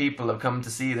thousands of people have come to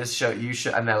see this show. You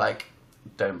should. And they're like,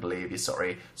 don't believe you,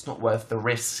 sorry. It's not worth the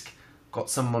risk. Got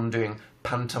someone doing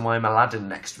Pantomime Aladdin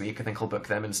next week. I think I'll book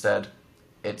them instead.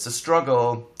 It's a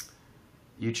struggle.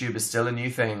 YouTube is still a new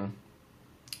thing.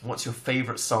 What's your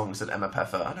favourite song, said Emma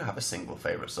Peffer. I don't have a single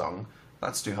favourite song.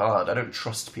 That's too hard. I don't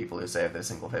trust people who say if they're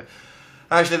single favourite.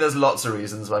 Actually, there's lots of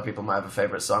reasons why people might have a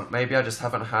favourite song. Maybe I just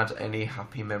haven't had any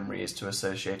happy memories to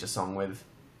associate a song with.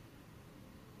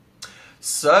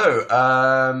 So,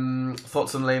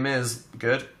 thoughts on Les Mis?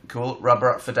 Good, cool. Rubber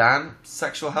up for Dan.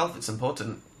 Sexual health, it's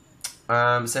important.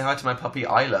 Say hi to my puppy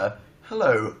Isla.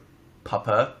 Hello,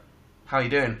 pupper. How you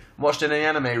doing? Watched any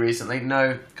anime recently?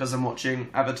 No, because I'm watching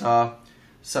Avatar.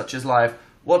 Such is life.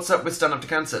 What's up with Stand Up to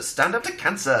Cancer? Stand Up to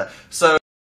Cancer! So,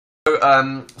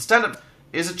 Stand Up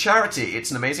is a charity.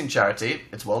 It's an amazing charity.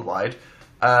 It's worldwide.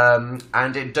 And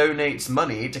it donates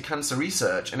money to cancer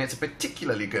research. And it's a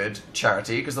particularly good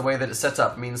charity because the way that it's set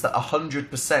up means that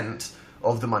 100%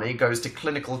 of the money goes to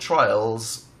clinical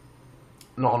trials,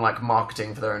 not on like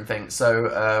marketing for their own thing.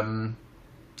 So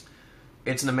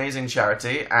it's an amazing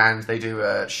charity, and they do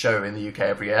a show in the UK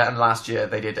every year. And last year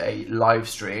they did a live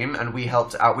stream, and we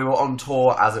helped out. We were on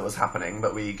tour as it was happening,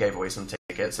 but we gave away some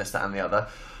tickets, this, that, and the other.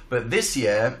 But this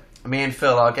year, me and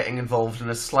Phil are getting involved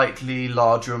in a slightly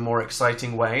larger and more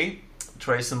exciting way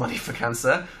to raise some money for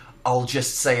cancer. I'll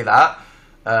just say that.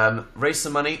 Raise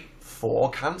some money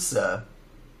for cancer.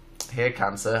 Here,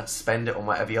 cancer, spend it on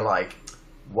whatever you like.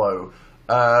 Whoa.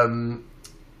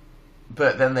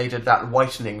 But then they did that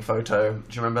whitening photo.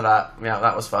 Do you remember that? Yeah,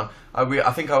 that was fun.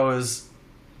 I think I was...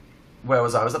 Where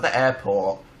was I? I was at the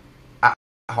airport at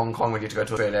Hong Kong when you had to go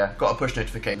to Australia. Got a push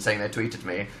notification saying they tweeted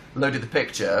me. Loaded the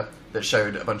picture that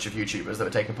showed a bunch of YouTubers that were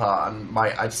taking part. And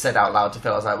I said out loud to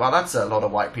Phil, I was like, well, that's a lot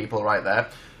of white people right there.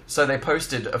 So they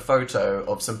posted a photo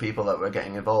of some people that were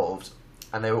getting involved.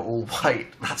 And they were all white.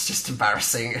 That's just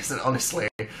embarrassing, isn't it? Honestly.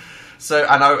 So,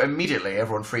 and immediately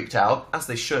everyone freaked out, as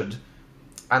they should.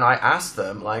 And I asked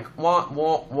them, like,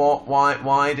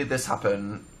 why did this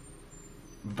happen?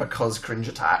 Because cringe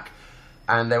attack.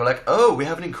 And they were like, oh, we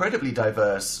have an incredibly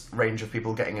diverse range of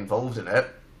people getting involved in it.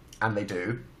 And they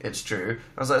do. It's true.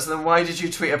 I was like, so then why did you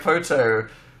tweet a photo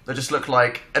that just looked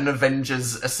like an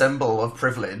Avengers assemble of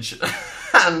privilege?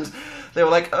 And they were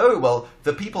like, oh, well,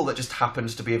 the people that just happened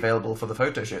to be available for the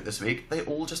photo shoot this week, they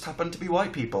all just happened to be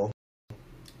white people.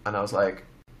 And I was like...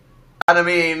 And I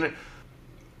mean...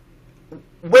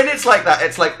 When it's like that,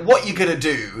 it's like, what you gonna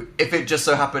do if it just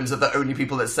so happens that the only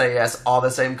people that say yes are the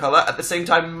same colour? At the same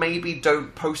time, maybe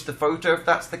don't post the photo if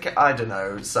that's the case. I don't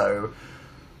know, so...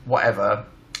 Whatever.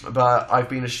 But I've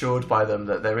been assured by them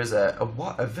that there is a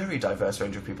very diverse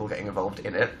range of people getting involved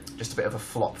in it. Just a bit of a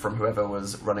flop from whoever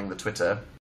was running the Twitter,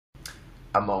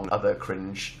 among other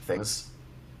cringe things.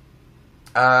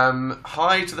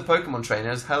 Hi to the Pokemon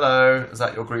trainers. Hello. Is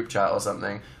that your group chat or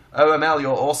something? OML,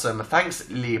 you're awesome. Thanks,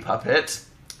 Lee Puppet.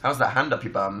 How's that hand up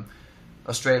your bum?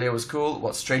 Australia was cool.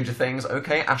 What, Stranger Things?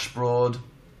 Okay, Ash Broad.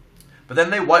 But then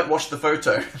they whitewashed the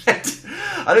photo.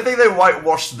 I don't think they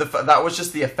whitewashed the... That was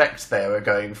just the effect they were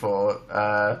going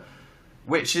for.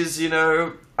 Which is, you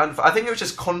know... And I think it was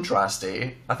just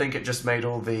contrasty. I think it just made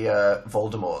all the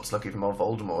Voldemorts look even more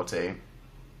Voldemorty.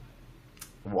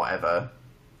 Whatever.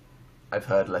 I've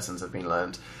heard lessons have been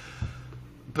learned.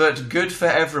 But good for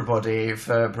everybody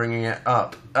for bringing it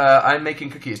up. I'm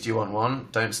making cookies. Do you want one?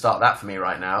 Don't start that for me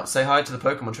right now. Say hi to the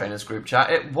Pokemon Trainers group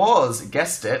chat. It was,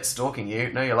 guessed it, stalking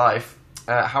you. Know your life.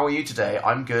 How are you today?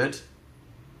 I'm good.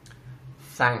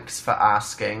 Thanks for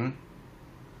asking.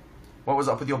 What was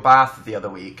up with your bath the other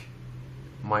week?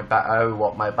 My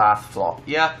bath flop.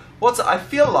 Yeah, I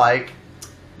feel like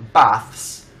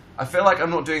baths, I feel like I'm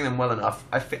not doing them well enough.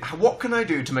 What can I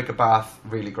do to make a bath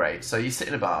really great? So you sit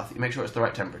in a bath, you make sure it's the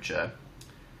right temperature,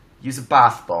 use a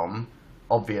bath bomb,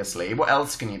 obviously. What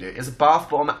else can you do? Is a bath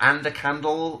bomb and a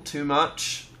candle too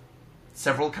much?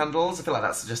 Several candles? I feel like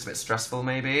that's just a bit stressful,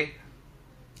 maybe.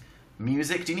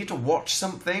 Music? Do you need to watch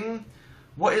something?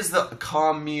 What is the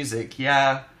calm music?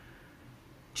 Yeah.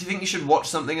 Do you think you should watch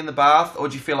something in the bath? Or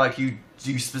do you feel like you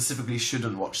specifically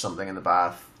shouldn't watch something in the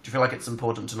bath? Do you feel like it's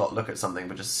important to not look at something,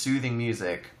 but just soothing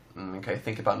music? Okay,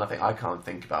 think about nothing. I can't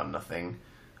think about nothing.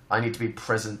 I need to be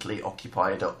presently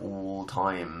occupied at all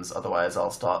times, otherwise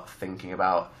I'll start thinking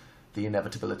about the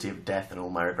inevitability of death and all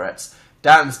my regrets.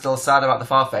 Dan's still sad about the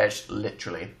Farfetch,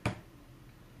 literally.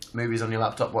 Movies on your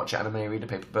laptop, watch anime, read a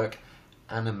paper book.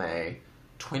 Anime.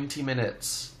 20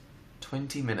 minutes.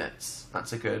 20 minutes.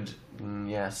 That's a good...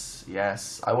 yes.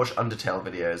 I watch Undertale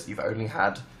videos. You've only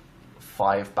had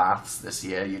 5 baths this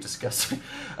year, you disgust me.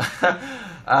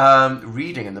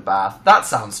 Reading in the bath. That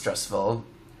sounds stressful.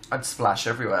 I'd splash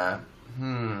everywhere.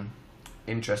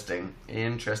 Interesting.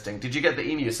 Did you get the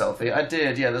emu selfie? I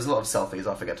did, yeah, there's a lot of selfies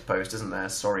I forget to post, isn't there?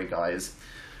 Sorry, guys.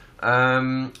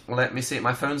 Let me see.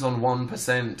 My phone's on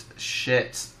 1%.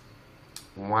 Shit.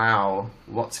 Wow.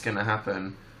 What's gonna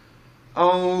happen?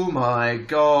 Oh my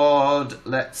god.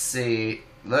 Let's see.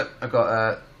 Look, I've got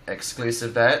a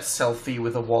exclusive there. Selfie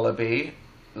with a wallaby.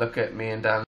 Look at me and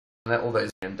Dan. All those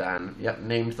me and Dan. Yep,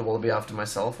 named the wallaby after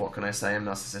myself. What can I say? I'm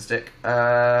narcissistic.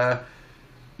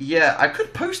 Yeah, I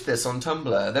could post this on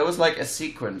Tumblr. There was like a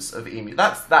sequence of emu.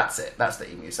 That's it. That's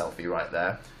the emu selfie right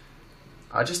there.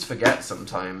 I just forget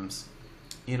sometimes.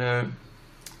 You know,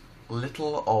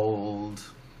 little old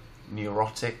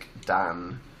neurotic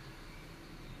Dan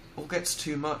all gets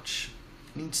too much.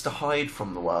 Needs to hide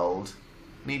from the world.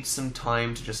 Needs some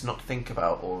time to just not think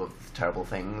about all of the terrible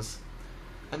things.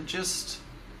 And just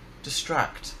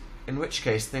distract. In which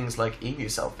case, things like emu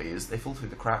selfies, they fall through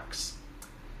the cracks.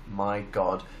 My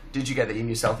god. Did you get the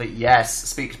emu selfie? Yes.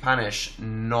 Speak Spanish?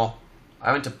 No.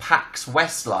 I went to PAX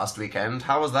West last weekend.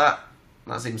 How was that?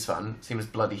 That seems fun. Seems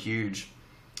bloody huge.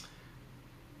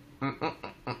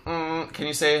 Can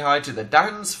you say hi to the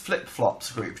Dan's Flip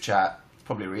Flops group chat?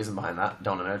 Probably a reason behind that.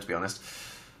 Don't know, to be honest.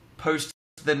 Post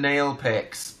the nail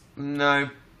pics.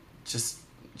 No. Just,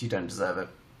 you don't deserve it.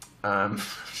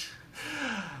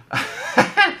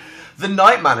 The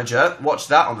Night Manager. Watched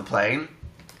that on the plane.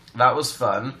 That was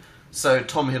fun. So,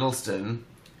 Tom Hiddleston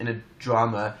in a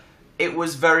drama. It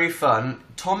was very fun.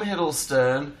 Tom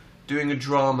Hiddleston doing a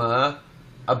drama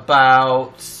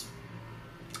about...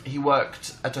 He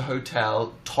worked at a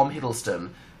hotel. Tom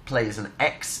Hiddleston plays an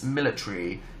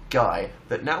ex-military guy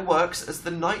that now works as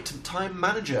the nighttime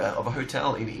manager of a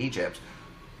hotel in Egypt.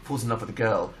 Falls in love with a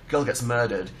girl. Girl gets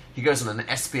murdered. He goes on an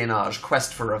espionage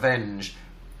quest for revenge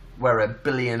where a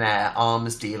billionaire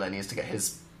arms dealer needs to get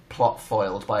his plot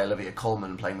foiled by Olivia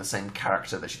Colman playing the same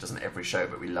character that she does in every show,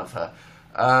 but we love her.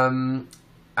 And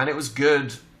it was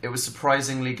good. It was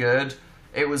surprisingly good.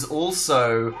 It was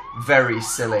also very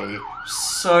silly.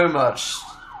 So much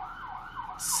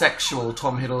sexual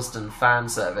Tom Hiddleston fan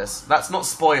service. That's not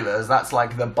spoilers, that's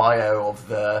like the bio of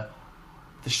the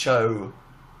show.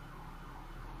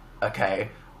 Okay.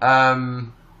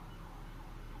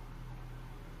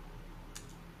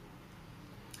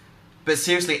 But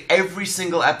seriously, every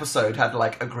single episode had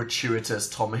like a gratuitous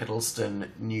Tom Hiddleston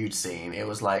nude scene. It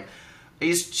was like,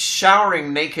 he's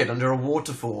showering naked under a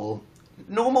waterfall.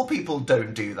 Normal people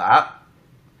don't do that.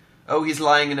 Oh, he's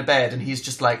lying in a bed and he's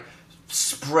just like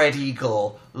spread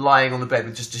eagle lying on the bed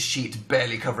with just a sheet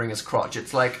barely covering his crotch.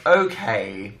 It's like,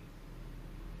 okay.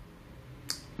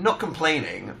 Not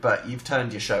complaining, but you've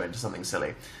turned your show into something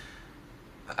silly.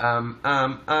 I'm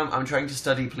trying to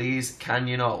study, please. Can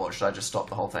you not? Or should I just stop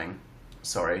the whole thing?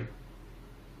 Sorry.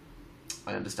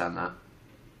 I understand that.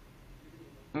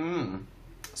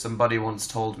 Somebody once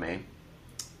told me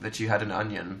that you had an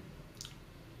onion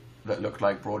that looked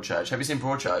like Broadchurch. Have you seen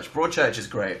Broadchurch? Broadchurch is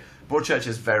great. Broadchurch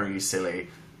is very silly,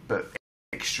 but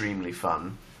extremely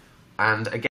fun. And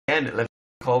again, Olivia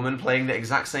Colman playing the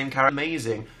exact same character.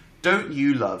 Amazing. Don't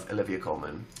you love Olivia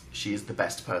Colman? She is the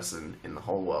best person in the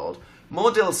whole world.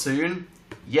 More Dill soon.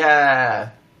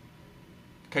 Yeah.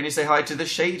 Can you say hi to the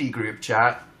Shady group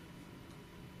chat?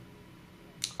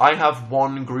 I have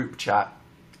one group chat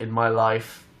in my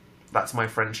life. That's my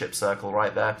friendship circle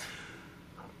right there.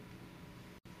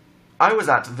 I was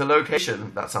at the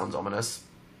location. That sounds ominous.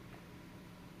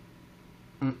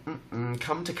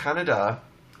 Come to Canada.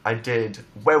 I did.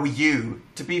 Where were you?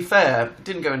 To be fair,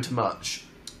 didn't go into much,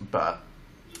 but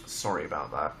sorry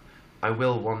about that. I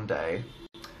will one day.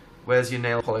 Where's your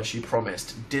nail polish you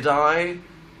promised? Did I?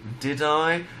 Did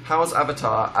I? How's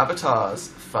Avatar? Avatar's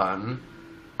fun.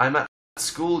 I'm at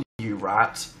school, you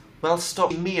rat. Well,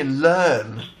 stop me and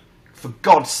learn. For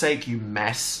God's sake, you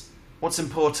mess. What's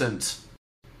important?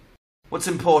 What's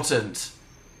important?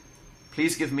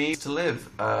 Please give me to live.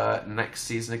 Next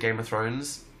season of Game of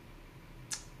Thrones.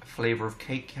 Flavour of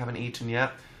cake you haven't eaten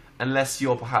yet. Unless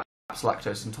you're perhaps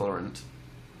lactose intolerant.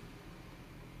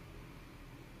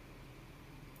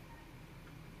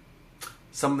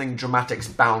 Something dramatic's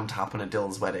bound to happen at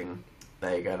Dill's wedding.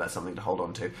 There you go, that's something to hold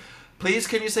on to. Please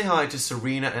can you say hi to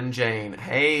Serena and Jane?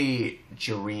 Hey,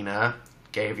 Jarena.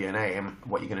 Gave you a name.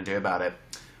 What are you going to do about it?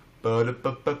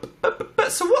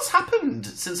 So what's happened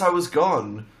since I was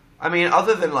gone? I mean,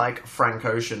 other than, like, Frank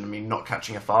Ocean, I mean, not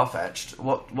catching a Far-Fetched,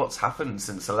 what's happened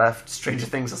since I left? Stranger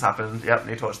Things has happened. Yep,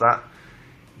 need to watch that.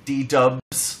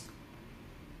 D-dubs.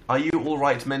 Are you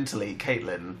alright mentally,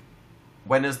 Caitlin?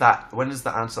 When has the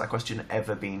answer to that question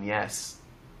ever been yes?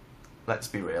 Let's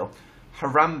be real.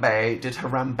 Harambe, did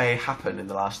Harambe happen in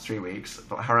the last 3 weeks?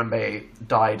 But Harambe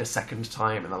died a second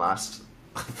time in the last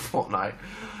fortnight.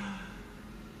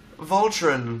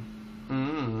 Voltron,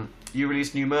 you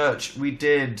released new merch. We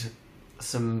did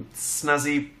some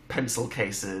snazzy pencil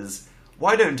cases.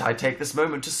 Why don't I take this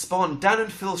moment to spawn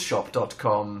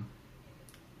danandphilshop.com?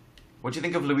 What do you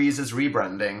think of Louisa's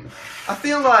rebranding? I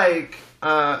feel like,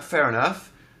 fair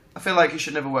enough. I feel like you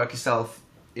should never work yourself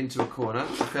into a corner.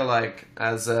 I feel like,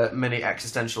 as many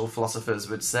existential philosophers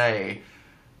would say,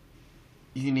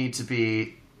 you need to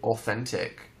be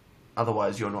authentic.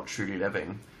 Otherwise, you're not truly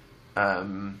living.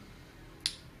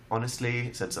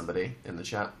 Honestly, said somebody in the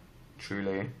chat,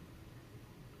 truly.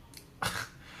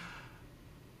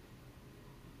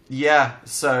 Yeah,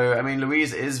 so, I mean,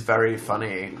 Louise is very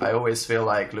funny. I always feel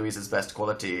like Louise's best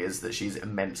quality is that she's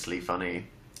immensely funny.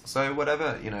 So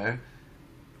whatever, you know,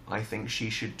 I think she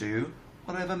should do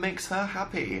whatever makes her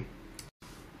happy.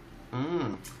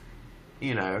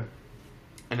 You know,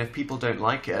 and if people don't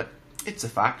like it, it's a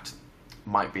fact.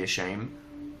 Might be a shame.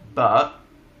 But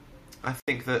I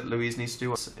think that Louise needs to do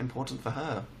what's important for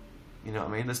her. You know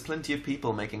what I mean? There's plenty of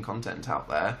people making content out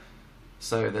there.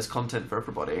 So there's content for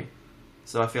everybody.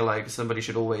 So I feel like somebody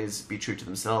should always be true to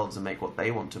themselves and make what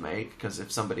they want to make, because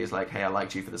if somebody is like, hey, I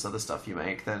liked you for this other stuff you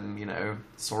make, then, you know,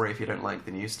 sorry if you don't like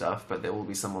the new stuff, but there will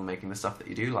be someone making the stuff that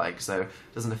you do like, so it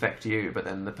doesn't affect you, but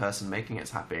then the person making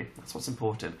it's happy. That's what's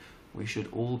important. We should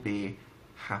all be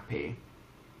happy.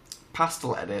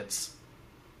 Pastel edits.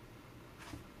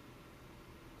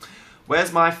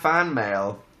 Where's my fan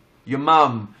mail? Your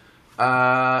mum.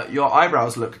 Your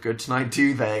eyebrows look good tonight,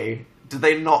 do they? Do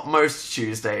they not most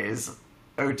Tuesdays?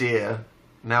 Oh dear,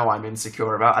 now I'm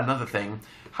insecure about another thing.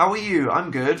 How are you?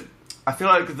 I'm good. I feel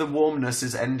like the warmness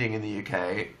is ending in the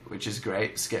UK, which is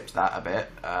great. Skipped that a bit.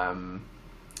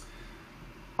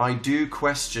 I do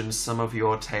question some of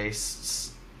your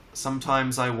tastes.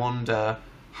 Sometimes I wonder,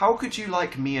 how could you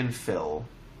like me and Phil?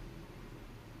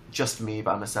 Just me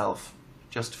by myself.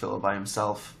 Just Phil by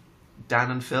himself. Dan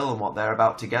and Phil and what they're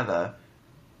about together.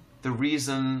 The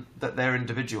reason that they're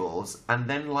individuals, and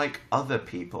then like other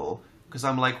people, because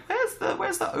I'm like,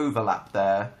 where's the overlap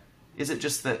there? Is it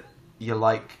just that you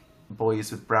like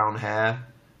boys with brown hair,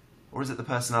 or is it the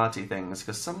personality things?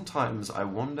 Because sometimes I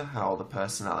wonder how the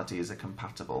personalities are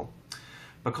compatible.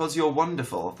 Because you're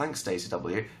wonderful, thanks Stacey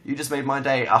W. You just made my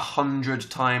day 100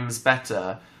 times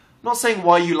better. I'm not saying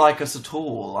why you like us at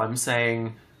all. I'm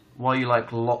saying why you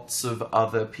like lots of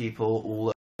other people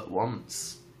all at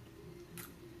once.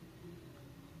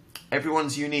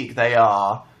 Everyone's unique, they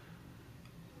are.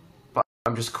 But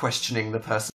I'm just questioning the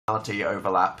personality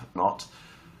overlap, not.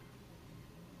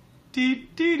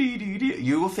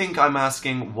 You will think I'm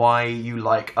asking why you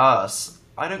like us.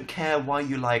 I don't care why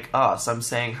you like us. I'm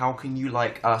saying how can you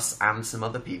like us and some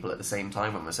other people at the same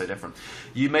time when we're so different.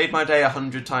 You made my day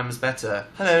 100 times better.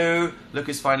 Hello. Look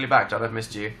who's finally back. Dad, I've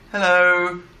missed you.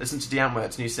 Hello. Listen to Dan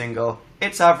Wert's new single.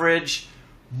 It's average.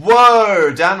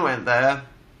 Whoa! Dan went there.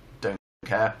 Don't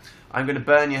care. I'm going to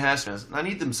burn your hair strands. I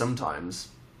need them sometimes.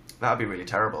 That would be really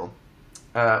terrible.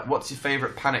 What's your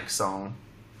favourite Panic song?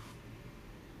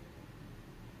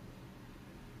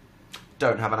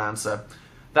 Don't have an answer.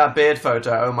 That beard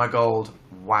photo, oh my god.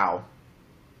 Wow.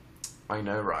 I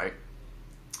know, right?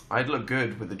 I'd look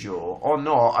good with the jaw. Or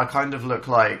not, I kind of look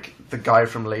like the guy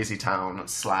from Lazy Town /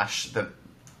 the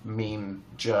mean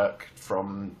jerk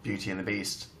from Beauty and the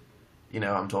Beast. You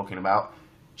know what I'm talking about.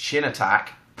 Chin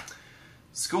attack.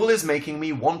 School is making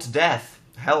me want death.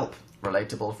 Help.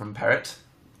 Relatable from Parrot.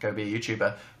 Go be a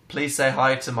YouTuber. Please say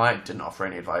hi to my... Didn't offer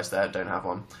any advice there. Don't have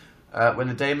one. When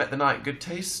the day met the night. Good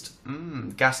taste.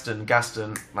 Gaston.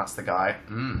 That's the guy.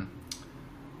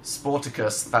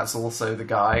 Sporticus. That's also the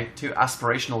guy. Two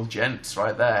aspirational gents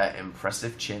right there.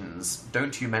 Impressive chins.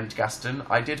 Don't you meant Gaston?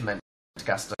 I did meant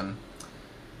Gaston.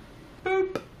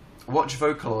 Boop. Watch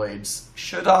Vocaloids.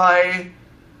 Should I?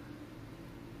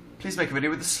 Please make a video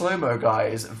with the slow-mo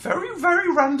guys. Very,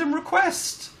 very random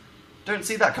request. Don't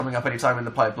see that coming up anytime in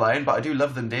the pipeline, but I do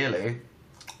love them dearly.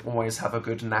 Always have a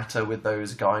good natter with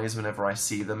those guys whenever I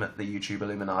see them at the YouTube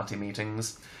Illuminati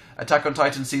meetings. Attack on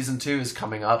Titan Season 2 is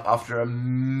coming up after a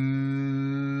million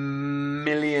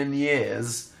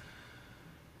years.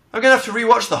 I'm going to have to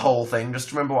rewatch the whole thing just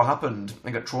to remember what happened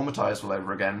and get traumatized all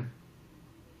over again.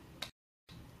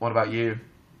 What about you?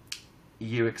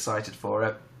 You excited for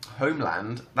it?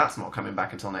 Homeland, that's not coming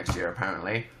back until next year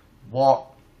apparently. What?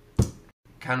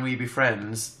 Can we be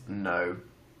friends? No.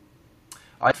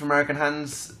 I for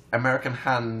American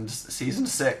Hands Season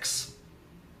 6.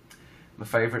 My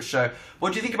favourite show.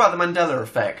 What do you think about the Mandela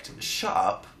Effect? Shut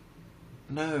up.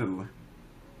 No.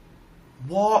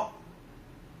 What?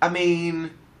 I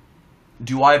mean,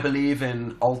 do I believe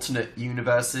in alternate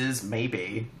universes?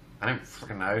 Maybe. I don't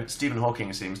fucking know. Stephen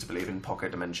Hawking seems to believe in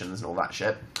pocket dimensions and all that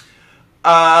shit.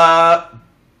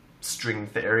 String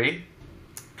theory.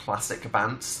 Classic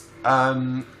bants.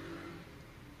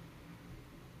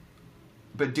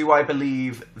 But do I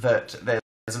believe that there's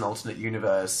an alternate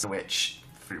universe in which...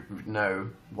 No.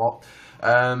 What?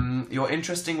 You're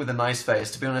interesting with a nice face.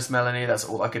 To be honest, Melanie, that's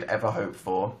all I could ever hope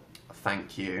for.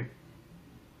 Thank you.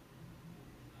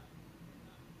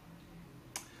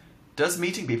 Does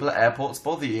meeting people at airports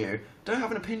bother you? Don't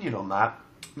have an opinion on that.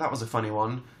 That was a funny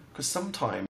one. Because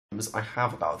sometimes I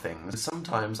have about things.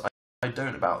 Sometimes I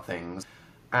don't about things.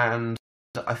 And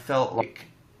I felt like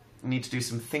I need to do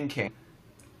some thinking.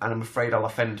 And I'm afraid I'll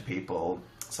offend people.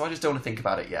 So I just don't want to think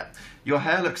about it yet. Your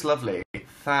hair looks lovely.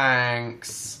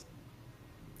 Thanks.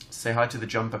 Say hi to the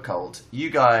Jumper Cult.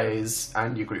 You guys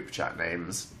and your group chat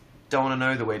names. Don't want to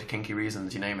know the way to kinky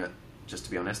reasons, you name it. Just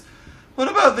to be honest. What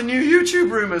about the new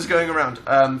YouTube rumours going around?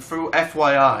 Through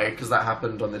FYI, because that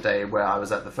happened on the day where I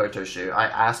was at the photo shoot, I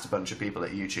asked a bunch of people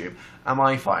at YouTube, am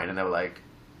I fine? And they were like,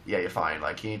 yeah, you're fine.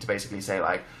 Like, you need to basically say,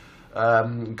 like,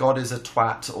 God is a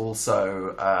twat,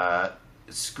 also,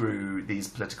 screw these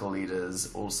political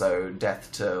leaders, also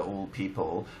death to all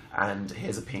people, and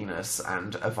here's a penis,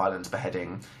 and a violent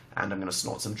beheading, and I'm going to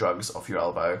snort some drugs off your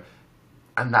elbow.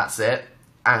 And that's it.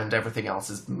 And everything else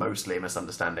is mostly a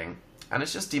misunderstanding. And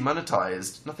it's just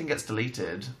demonetized. Nothing gets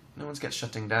deleted. No one gets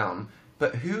shutting down.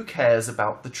 But who cares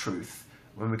about the truth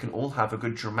when we can all have a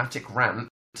good dramatic rant,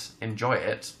 enjoy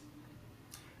it,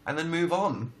 and then move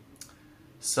on?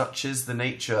 Such is the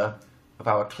nature of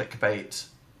our clickbait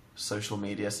social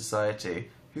media society.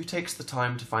 Who takes the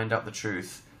time to find out the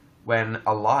truth when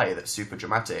a lie that's super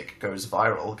dramatic goes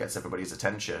viral, gets everybody's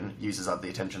attention, uses up the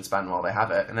attention span while they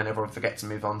have it, and then everyone forgets to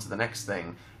move on to the next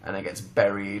thing, and it gets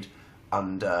buried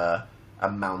under a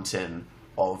mountain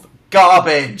of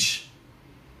garbage.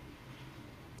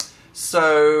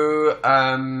 So,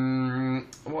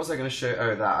 what was I going to show?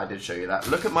 Oh, that, I did show you that.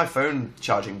 Look at my phone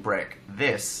charging brick.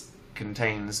 This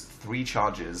contains 3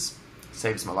 charges.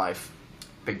 Saves my life.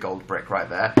 Big gold brick right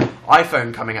there.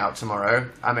 iPhone coming out tomorrow.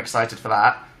 I'm excited for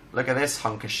that. Look at this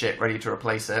hunk of shit ready to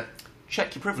replace it.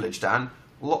 Check your privilege, Dan.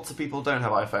 Lots of people don't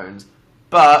have iPhones.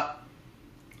 But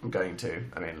I'm going to.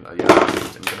 I mean, yeah,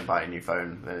 I'm going to buy a new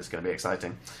phone, and it's going to be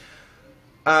exciting.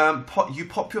 You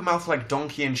pop your mouth like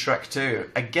Donkey in Shrek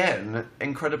 2. Again,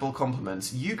 incredible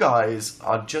compliments. You guys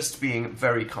are just being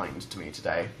very kind to me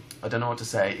today. I don't know what to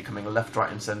say. You're coming left,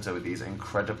 right, and centre with these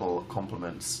incredible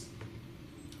compliments.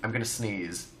 I'm going to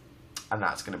sneeze, and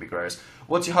that's going to be gross.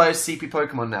 What's your highest CP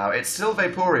Pokemon now? It's still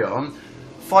Vaporeon.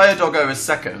 Fire Doggo is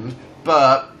second,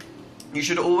 but you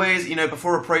should always, you know,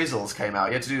 before appraisals came out,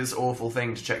 you had to do this awful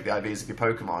thing to check the IVs of your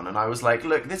Pokemon, and I was like,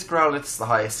 look, this Growlithe's the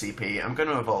highest CP, I'm going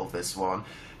to evolve this one.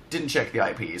 Didn't check the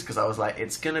IPs, because I was like,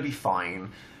 it's going to be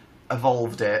fine.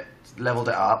 Evolved it, leveled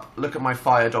it up. Look at my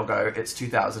Fire Doggo, it's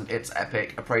 2000, it's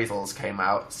epic. Appraisals came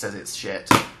out, says it's shit.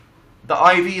 The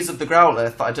IVs of the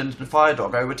Growlithe that I did in Fire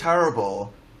Doggo were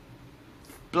terrible.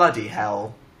 Bloody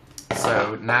hell.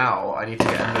 So now I need to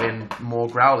get a million more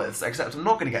Growliths, except I'm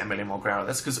not going to get a million more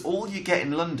Growliths, because all you get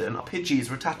in London are Pidgeys,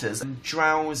 Rattatas, and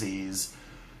Drowsies.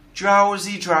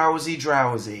 Drowsy, drowsy,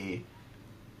 drowsy.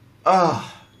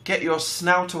 Ugh, get your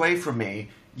snout away from me,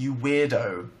 you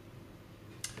weirdo.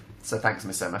 So thanks,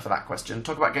 Miss Emma, for that question.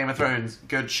 Talk about Game of Thrones.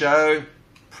 Good show.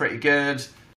 Pretty good.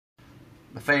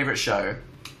 My favourite show.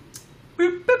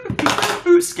 Boop, boop, boop, boop,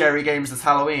 boop. Scary games this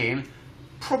Halloween.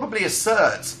 Probably a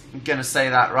cert. I'm going to say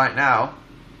that right now.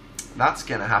 That's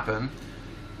going to happen.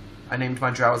 I named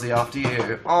my drowsy after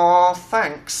you. Aw,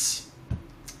 thanks.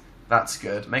 That's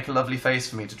good. Make a lovely face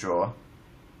for me to draw.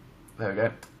 There we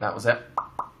go. That was it.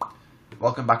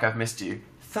 Welcome back, I've missed you.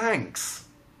 Thanks.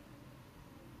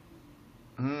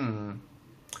 Boop,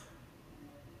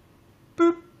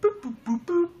 boop, boop, boop,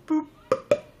 boop, boop.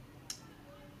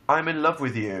 I'm in love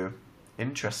with you.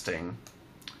 Interesting.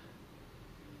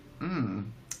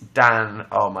 Dan,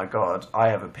 oh my god, I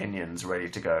have opinions ready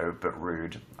to go, but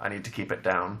rude. I need to keep it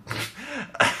down.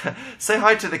 Say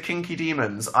hi to the kinky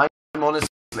demons. I'm honestly,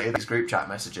 these group chat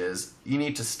messages, you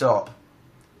need to stop.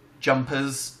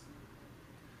 Jumpers,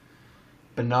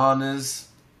 bananas,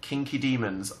 kinky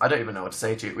demons. I don't even know what to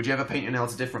say to you. Would you ever paint your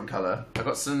nails a different colour? I've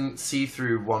got some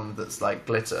see-through one that's like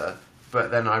glitter,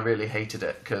 but then I really hated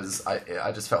it because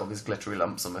I just felt all these glittery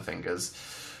lumps on my fingers.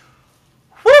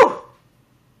 Woo!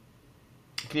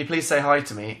 Can you please say hi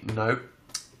to me? No.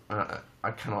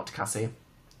 I cannot, Cassie.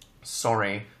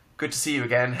 Sorry. Good to see you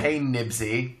again. Hey,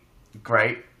 Nibsy.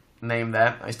 Great. Name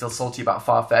there. I'm still salty about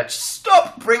Farfetch.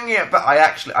 Stop bringing it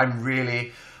back. I'm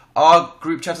really... Our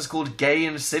group chat is called Gay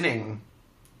and Sinning.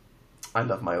 I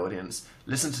love my audience.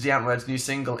 Listen to the Antwoord's new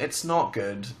single. It's not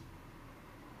good.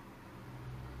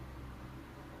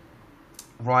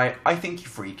 Right. I Think You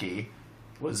Freaky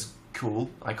was cool.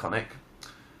 Iconic.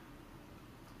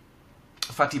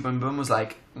 Fatty Boom Boom was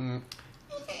like...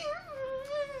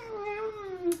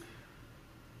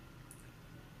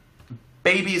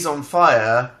 Baby's on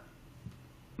Fire,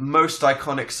 most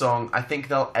iconic song I think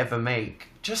they'll ever make.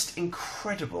 Just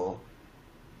incredible.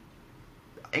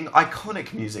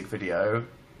 Iconic music video.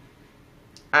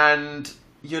 And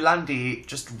Yolandi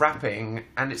just rapping,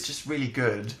 and it's just really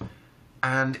good.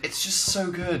 And it's just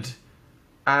so good.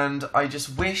 And I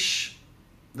just wish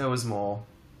there was more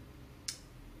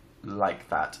like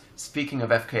that. Speaking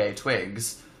of FKA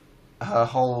Twigs, her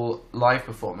whole live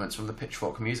performance from the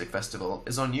Pitchfork Music Festival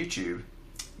is on YouTube.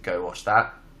 Go watch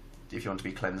that if you want to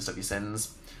be cleansed of your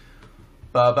sins.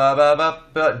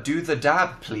 Do the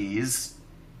dab, please.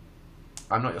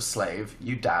 I'm not your slave.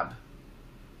 You dab.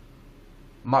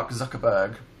 Mark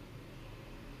Zuckerberg.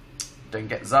 Don't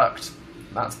get zucked.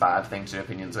 That's a bad thing to do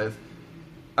opinions with.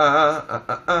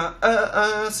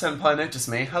 Senpai notice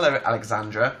me. Hello,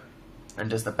 Alexandra. And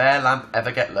does the bear lamp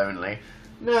ever get lonely?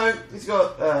 No, he's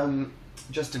got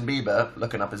Justin Bieber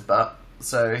looking up his butt,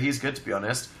 so he's good, to be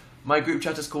honest. My group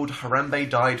chat is called Harambe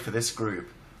Died for This Group.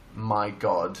 My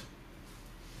god.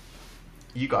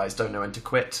 You guys don't know when to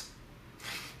quit.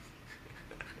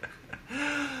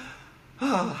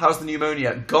 How's the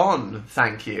pneumonia? Gone,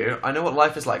 thank you. I know what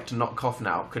life is like to not cough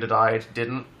now. Could have died,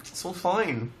 didn't. It's all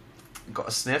fine. Got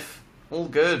a sniff. All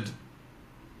good.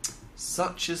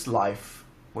 Such is life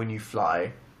when you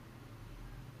fly.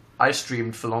 I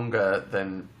streamed for longer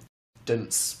than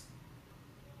Dunce.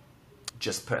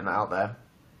 Just putting that out there.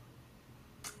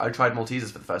 I tried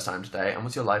Maltesers for the first time today, and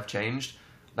was your life changed?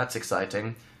 That's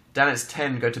exciting. Dan, it's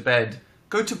 10, go to bed.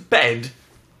 Go to bed?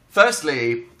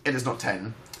 Firstly, it is not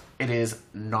 10. It is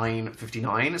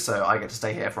 9:59, so I get to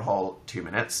stay here for a whole 2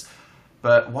 minutes.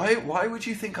 But why would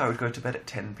you think I would go to bed at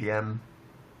 10 PM?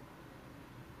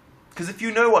 Because if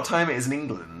you know what time it is in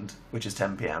England, which is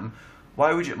 10 PM,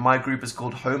 why would you... My group is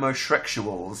called Homo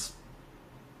Shrexuals.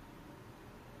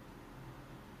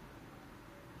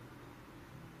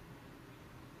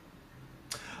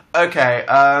 Okay,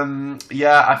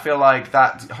 yeah, I feel like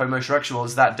that Homo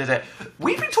Shrexuals, that did it.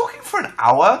 We've been talking for an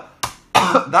hour?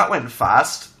 That went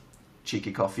fast.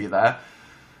 Cheeky coffee there.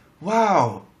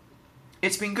 Wow.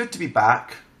 It's been good to be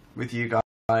back with you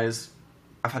guys.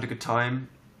 I've had a good time.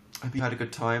 I hope you had a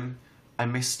good time. I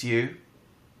missed you.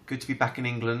 Good to be back in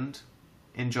England.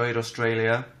 Enjoyed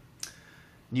Australia.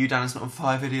 New Dance Not On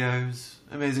Fire videos.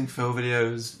 Amazing Phil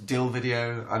videos. Dill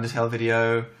video. Undertale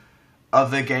video.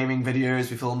 Other gaming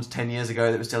videos we filmed 10 years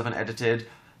ago that we still haven't edited.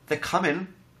 They're coming.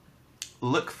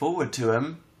 Look forward to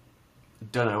them.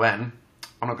 Don't know when.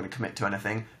 I'm not going to commit to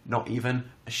anything. Not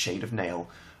even a shade of nail.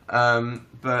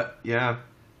 But yeah,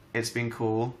 it's been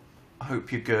cool. I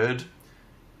hope you're good.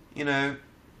 You know,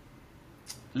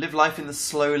 live life in the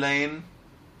slow lane.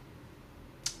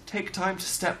 Take time to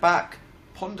step back.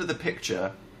 Ponder the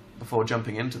picture before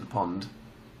jumping into the pond.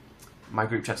 My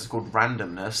group chat is called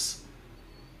Randomness.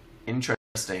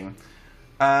 Interesting.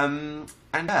 And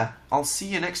yeah, I'll see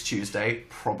you next Tuesday,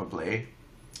 probably.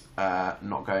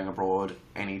 Not going abroad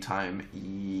anytime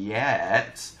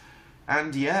yet.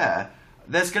 And yeah,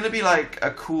 there's going to be like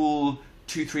a cool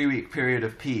 2-3 week period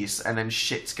of peace, and then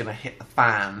shit's going to hit the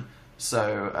fan.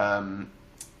 So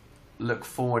look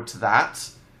forward to that,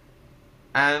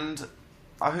 and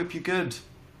I hope you're good.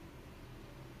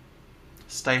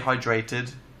 Stay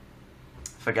hydrated.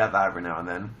 Forget that every now and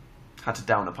then. Had to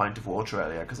down a pint of water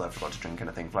earlier because I forgot to drink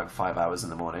anything for like 5 hours in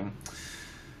the morning.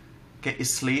 Get your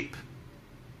sleep.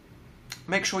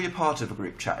 Make sure you're part of a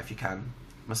group chat if you can.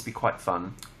 Must be quite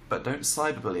fun. But don't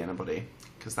cyberbully anybody,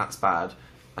 because that's bad.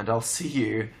 And I'll see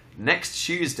you next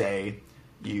Tuesday,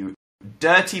 you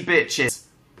dirty bitches.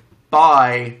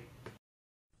 Bye.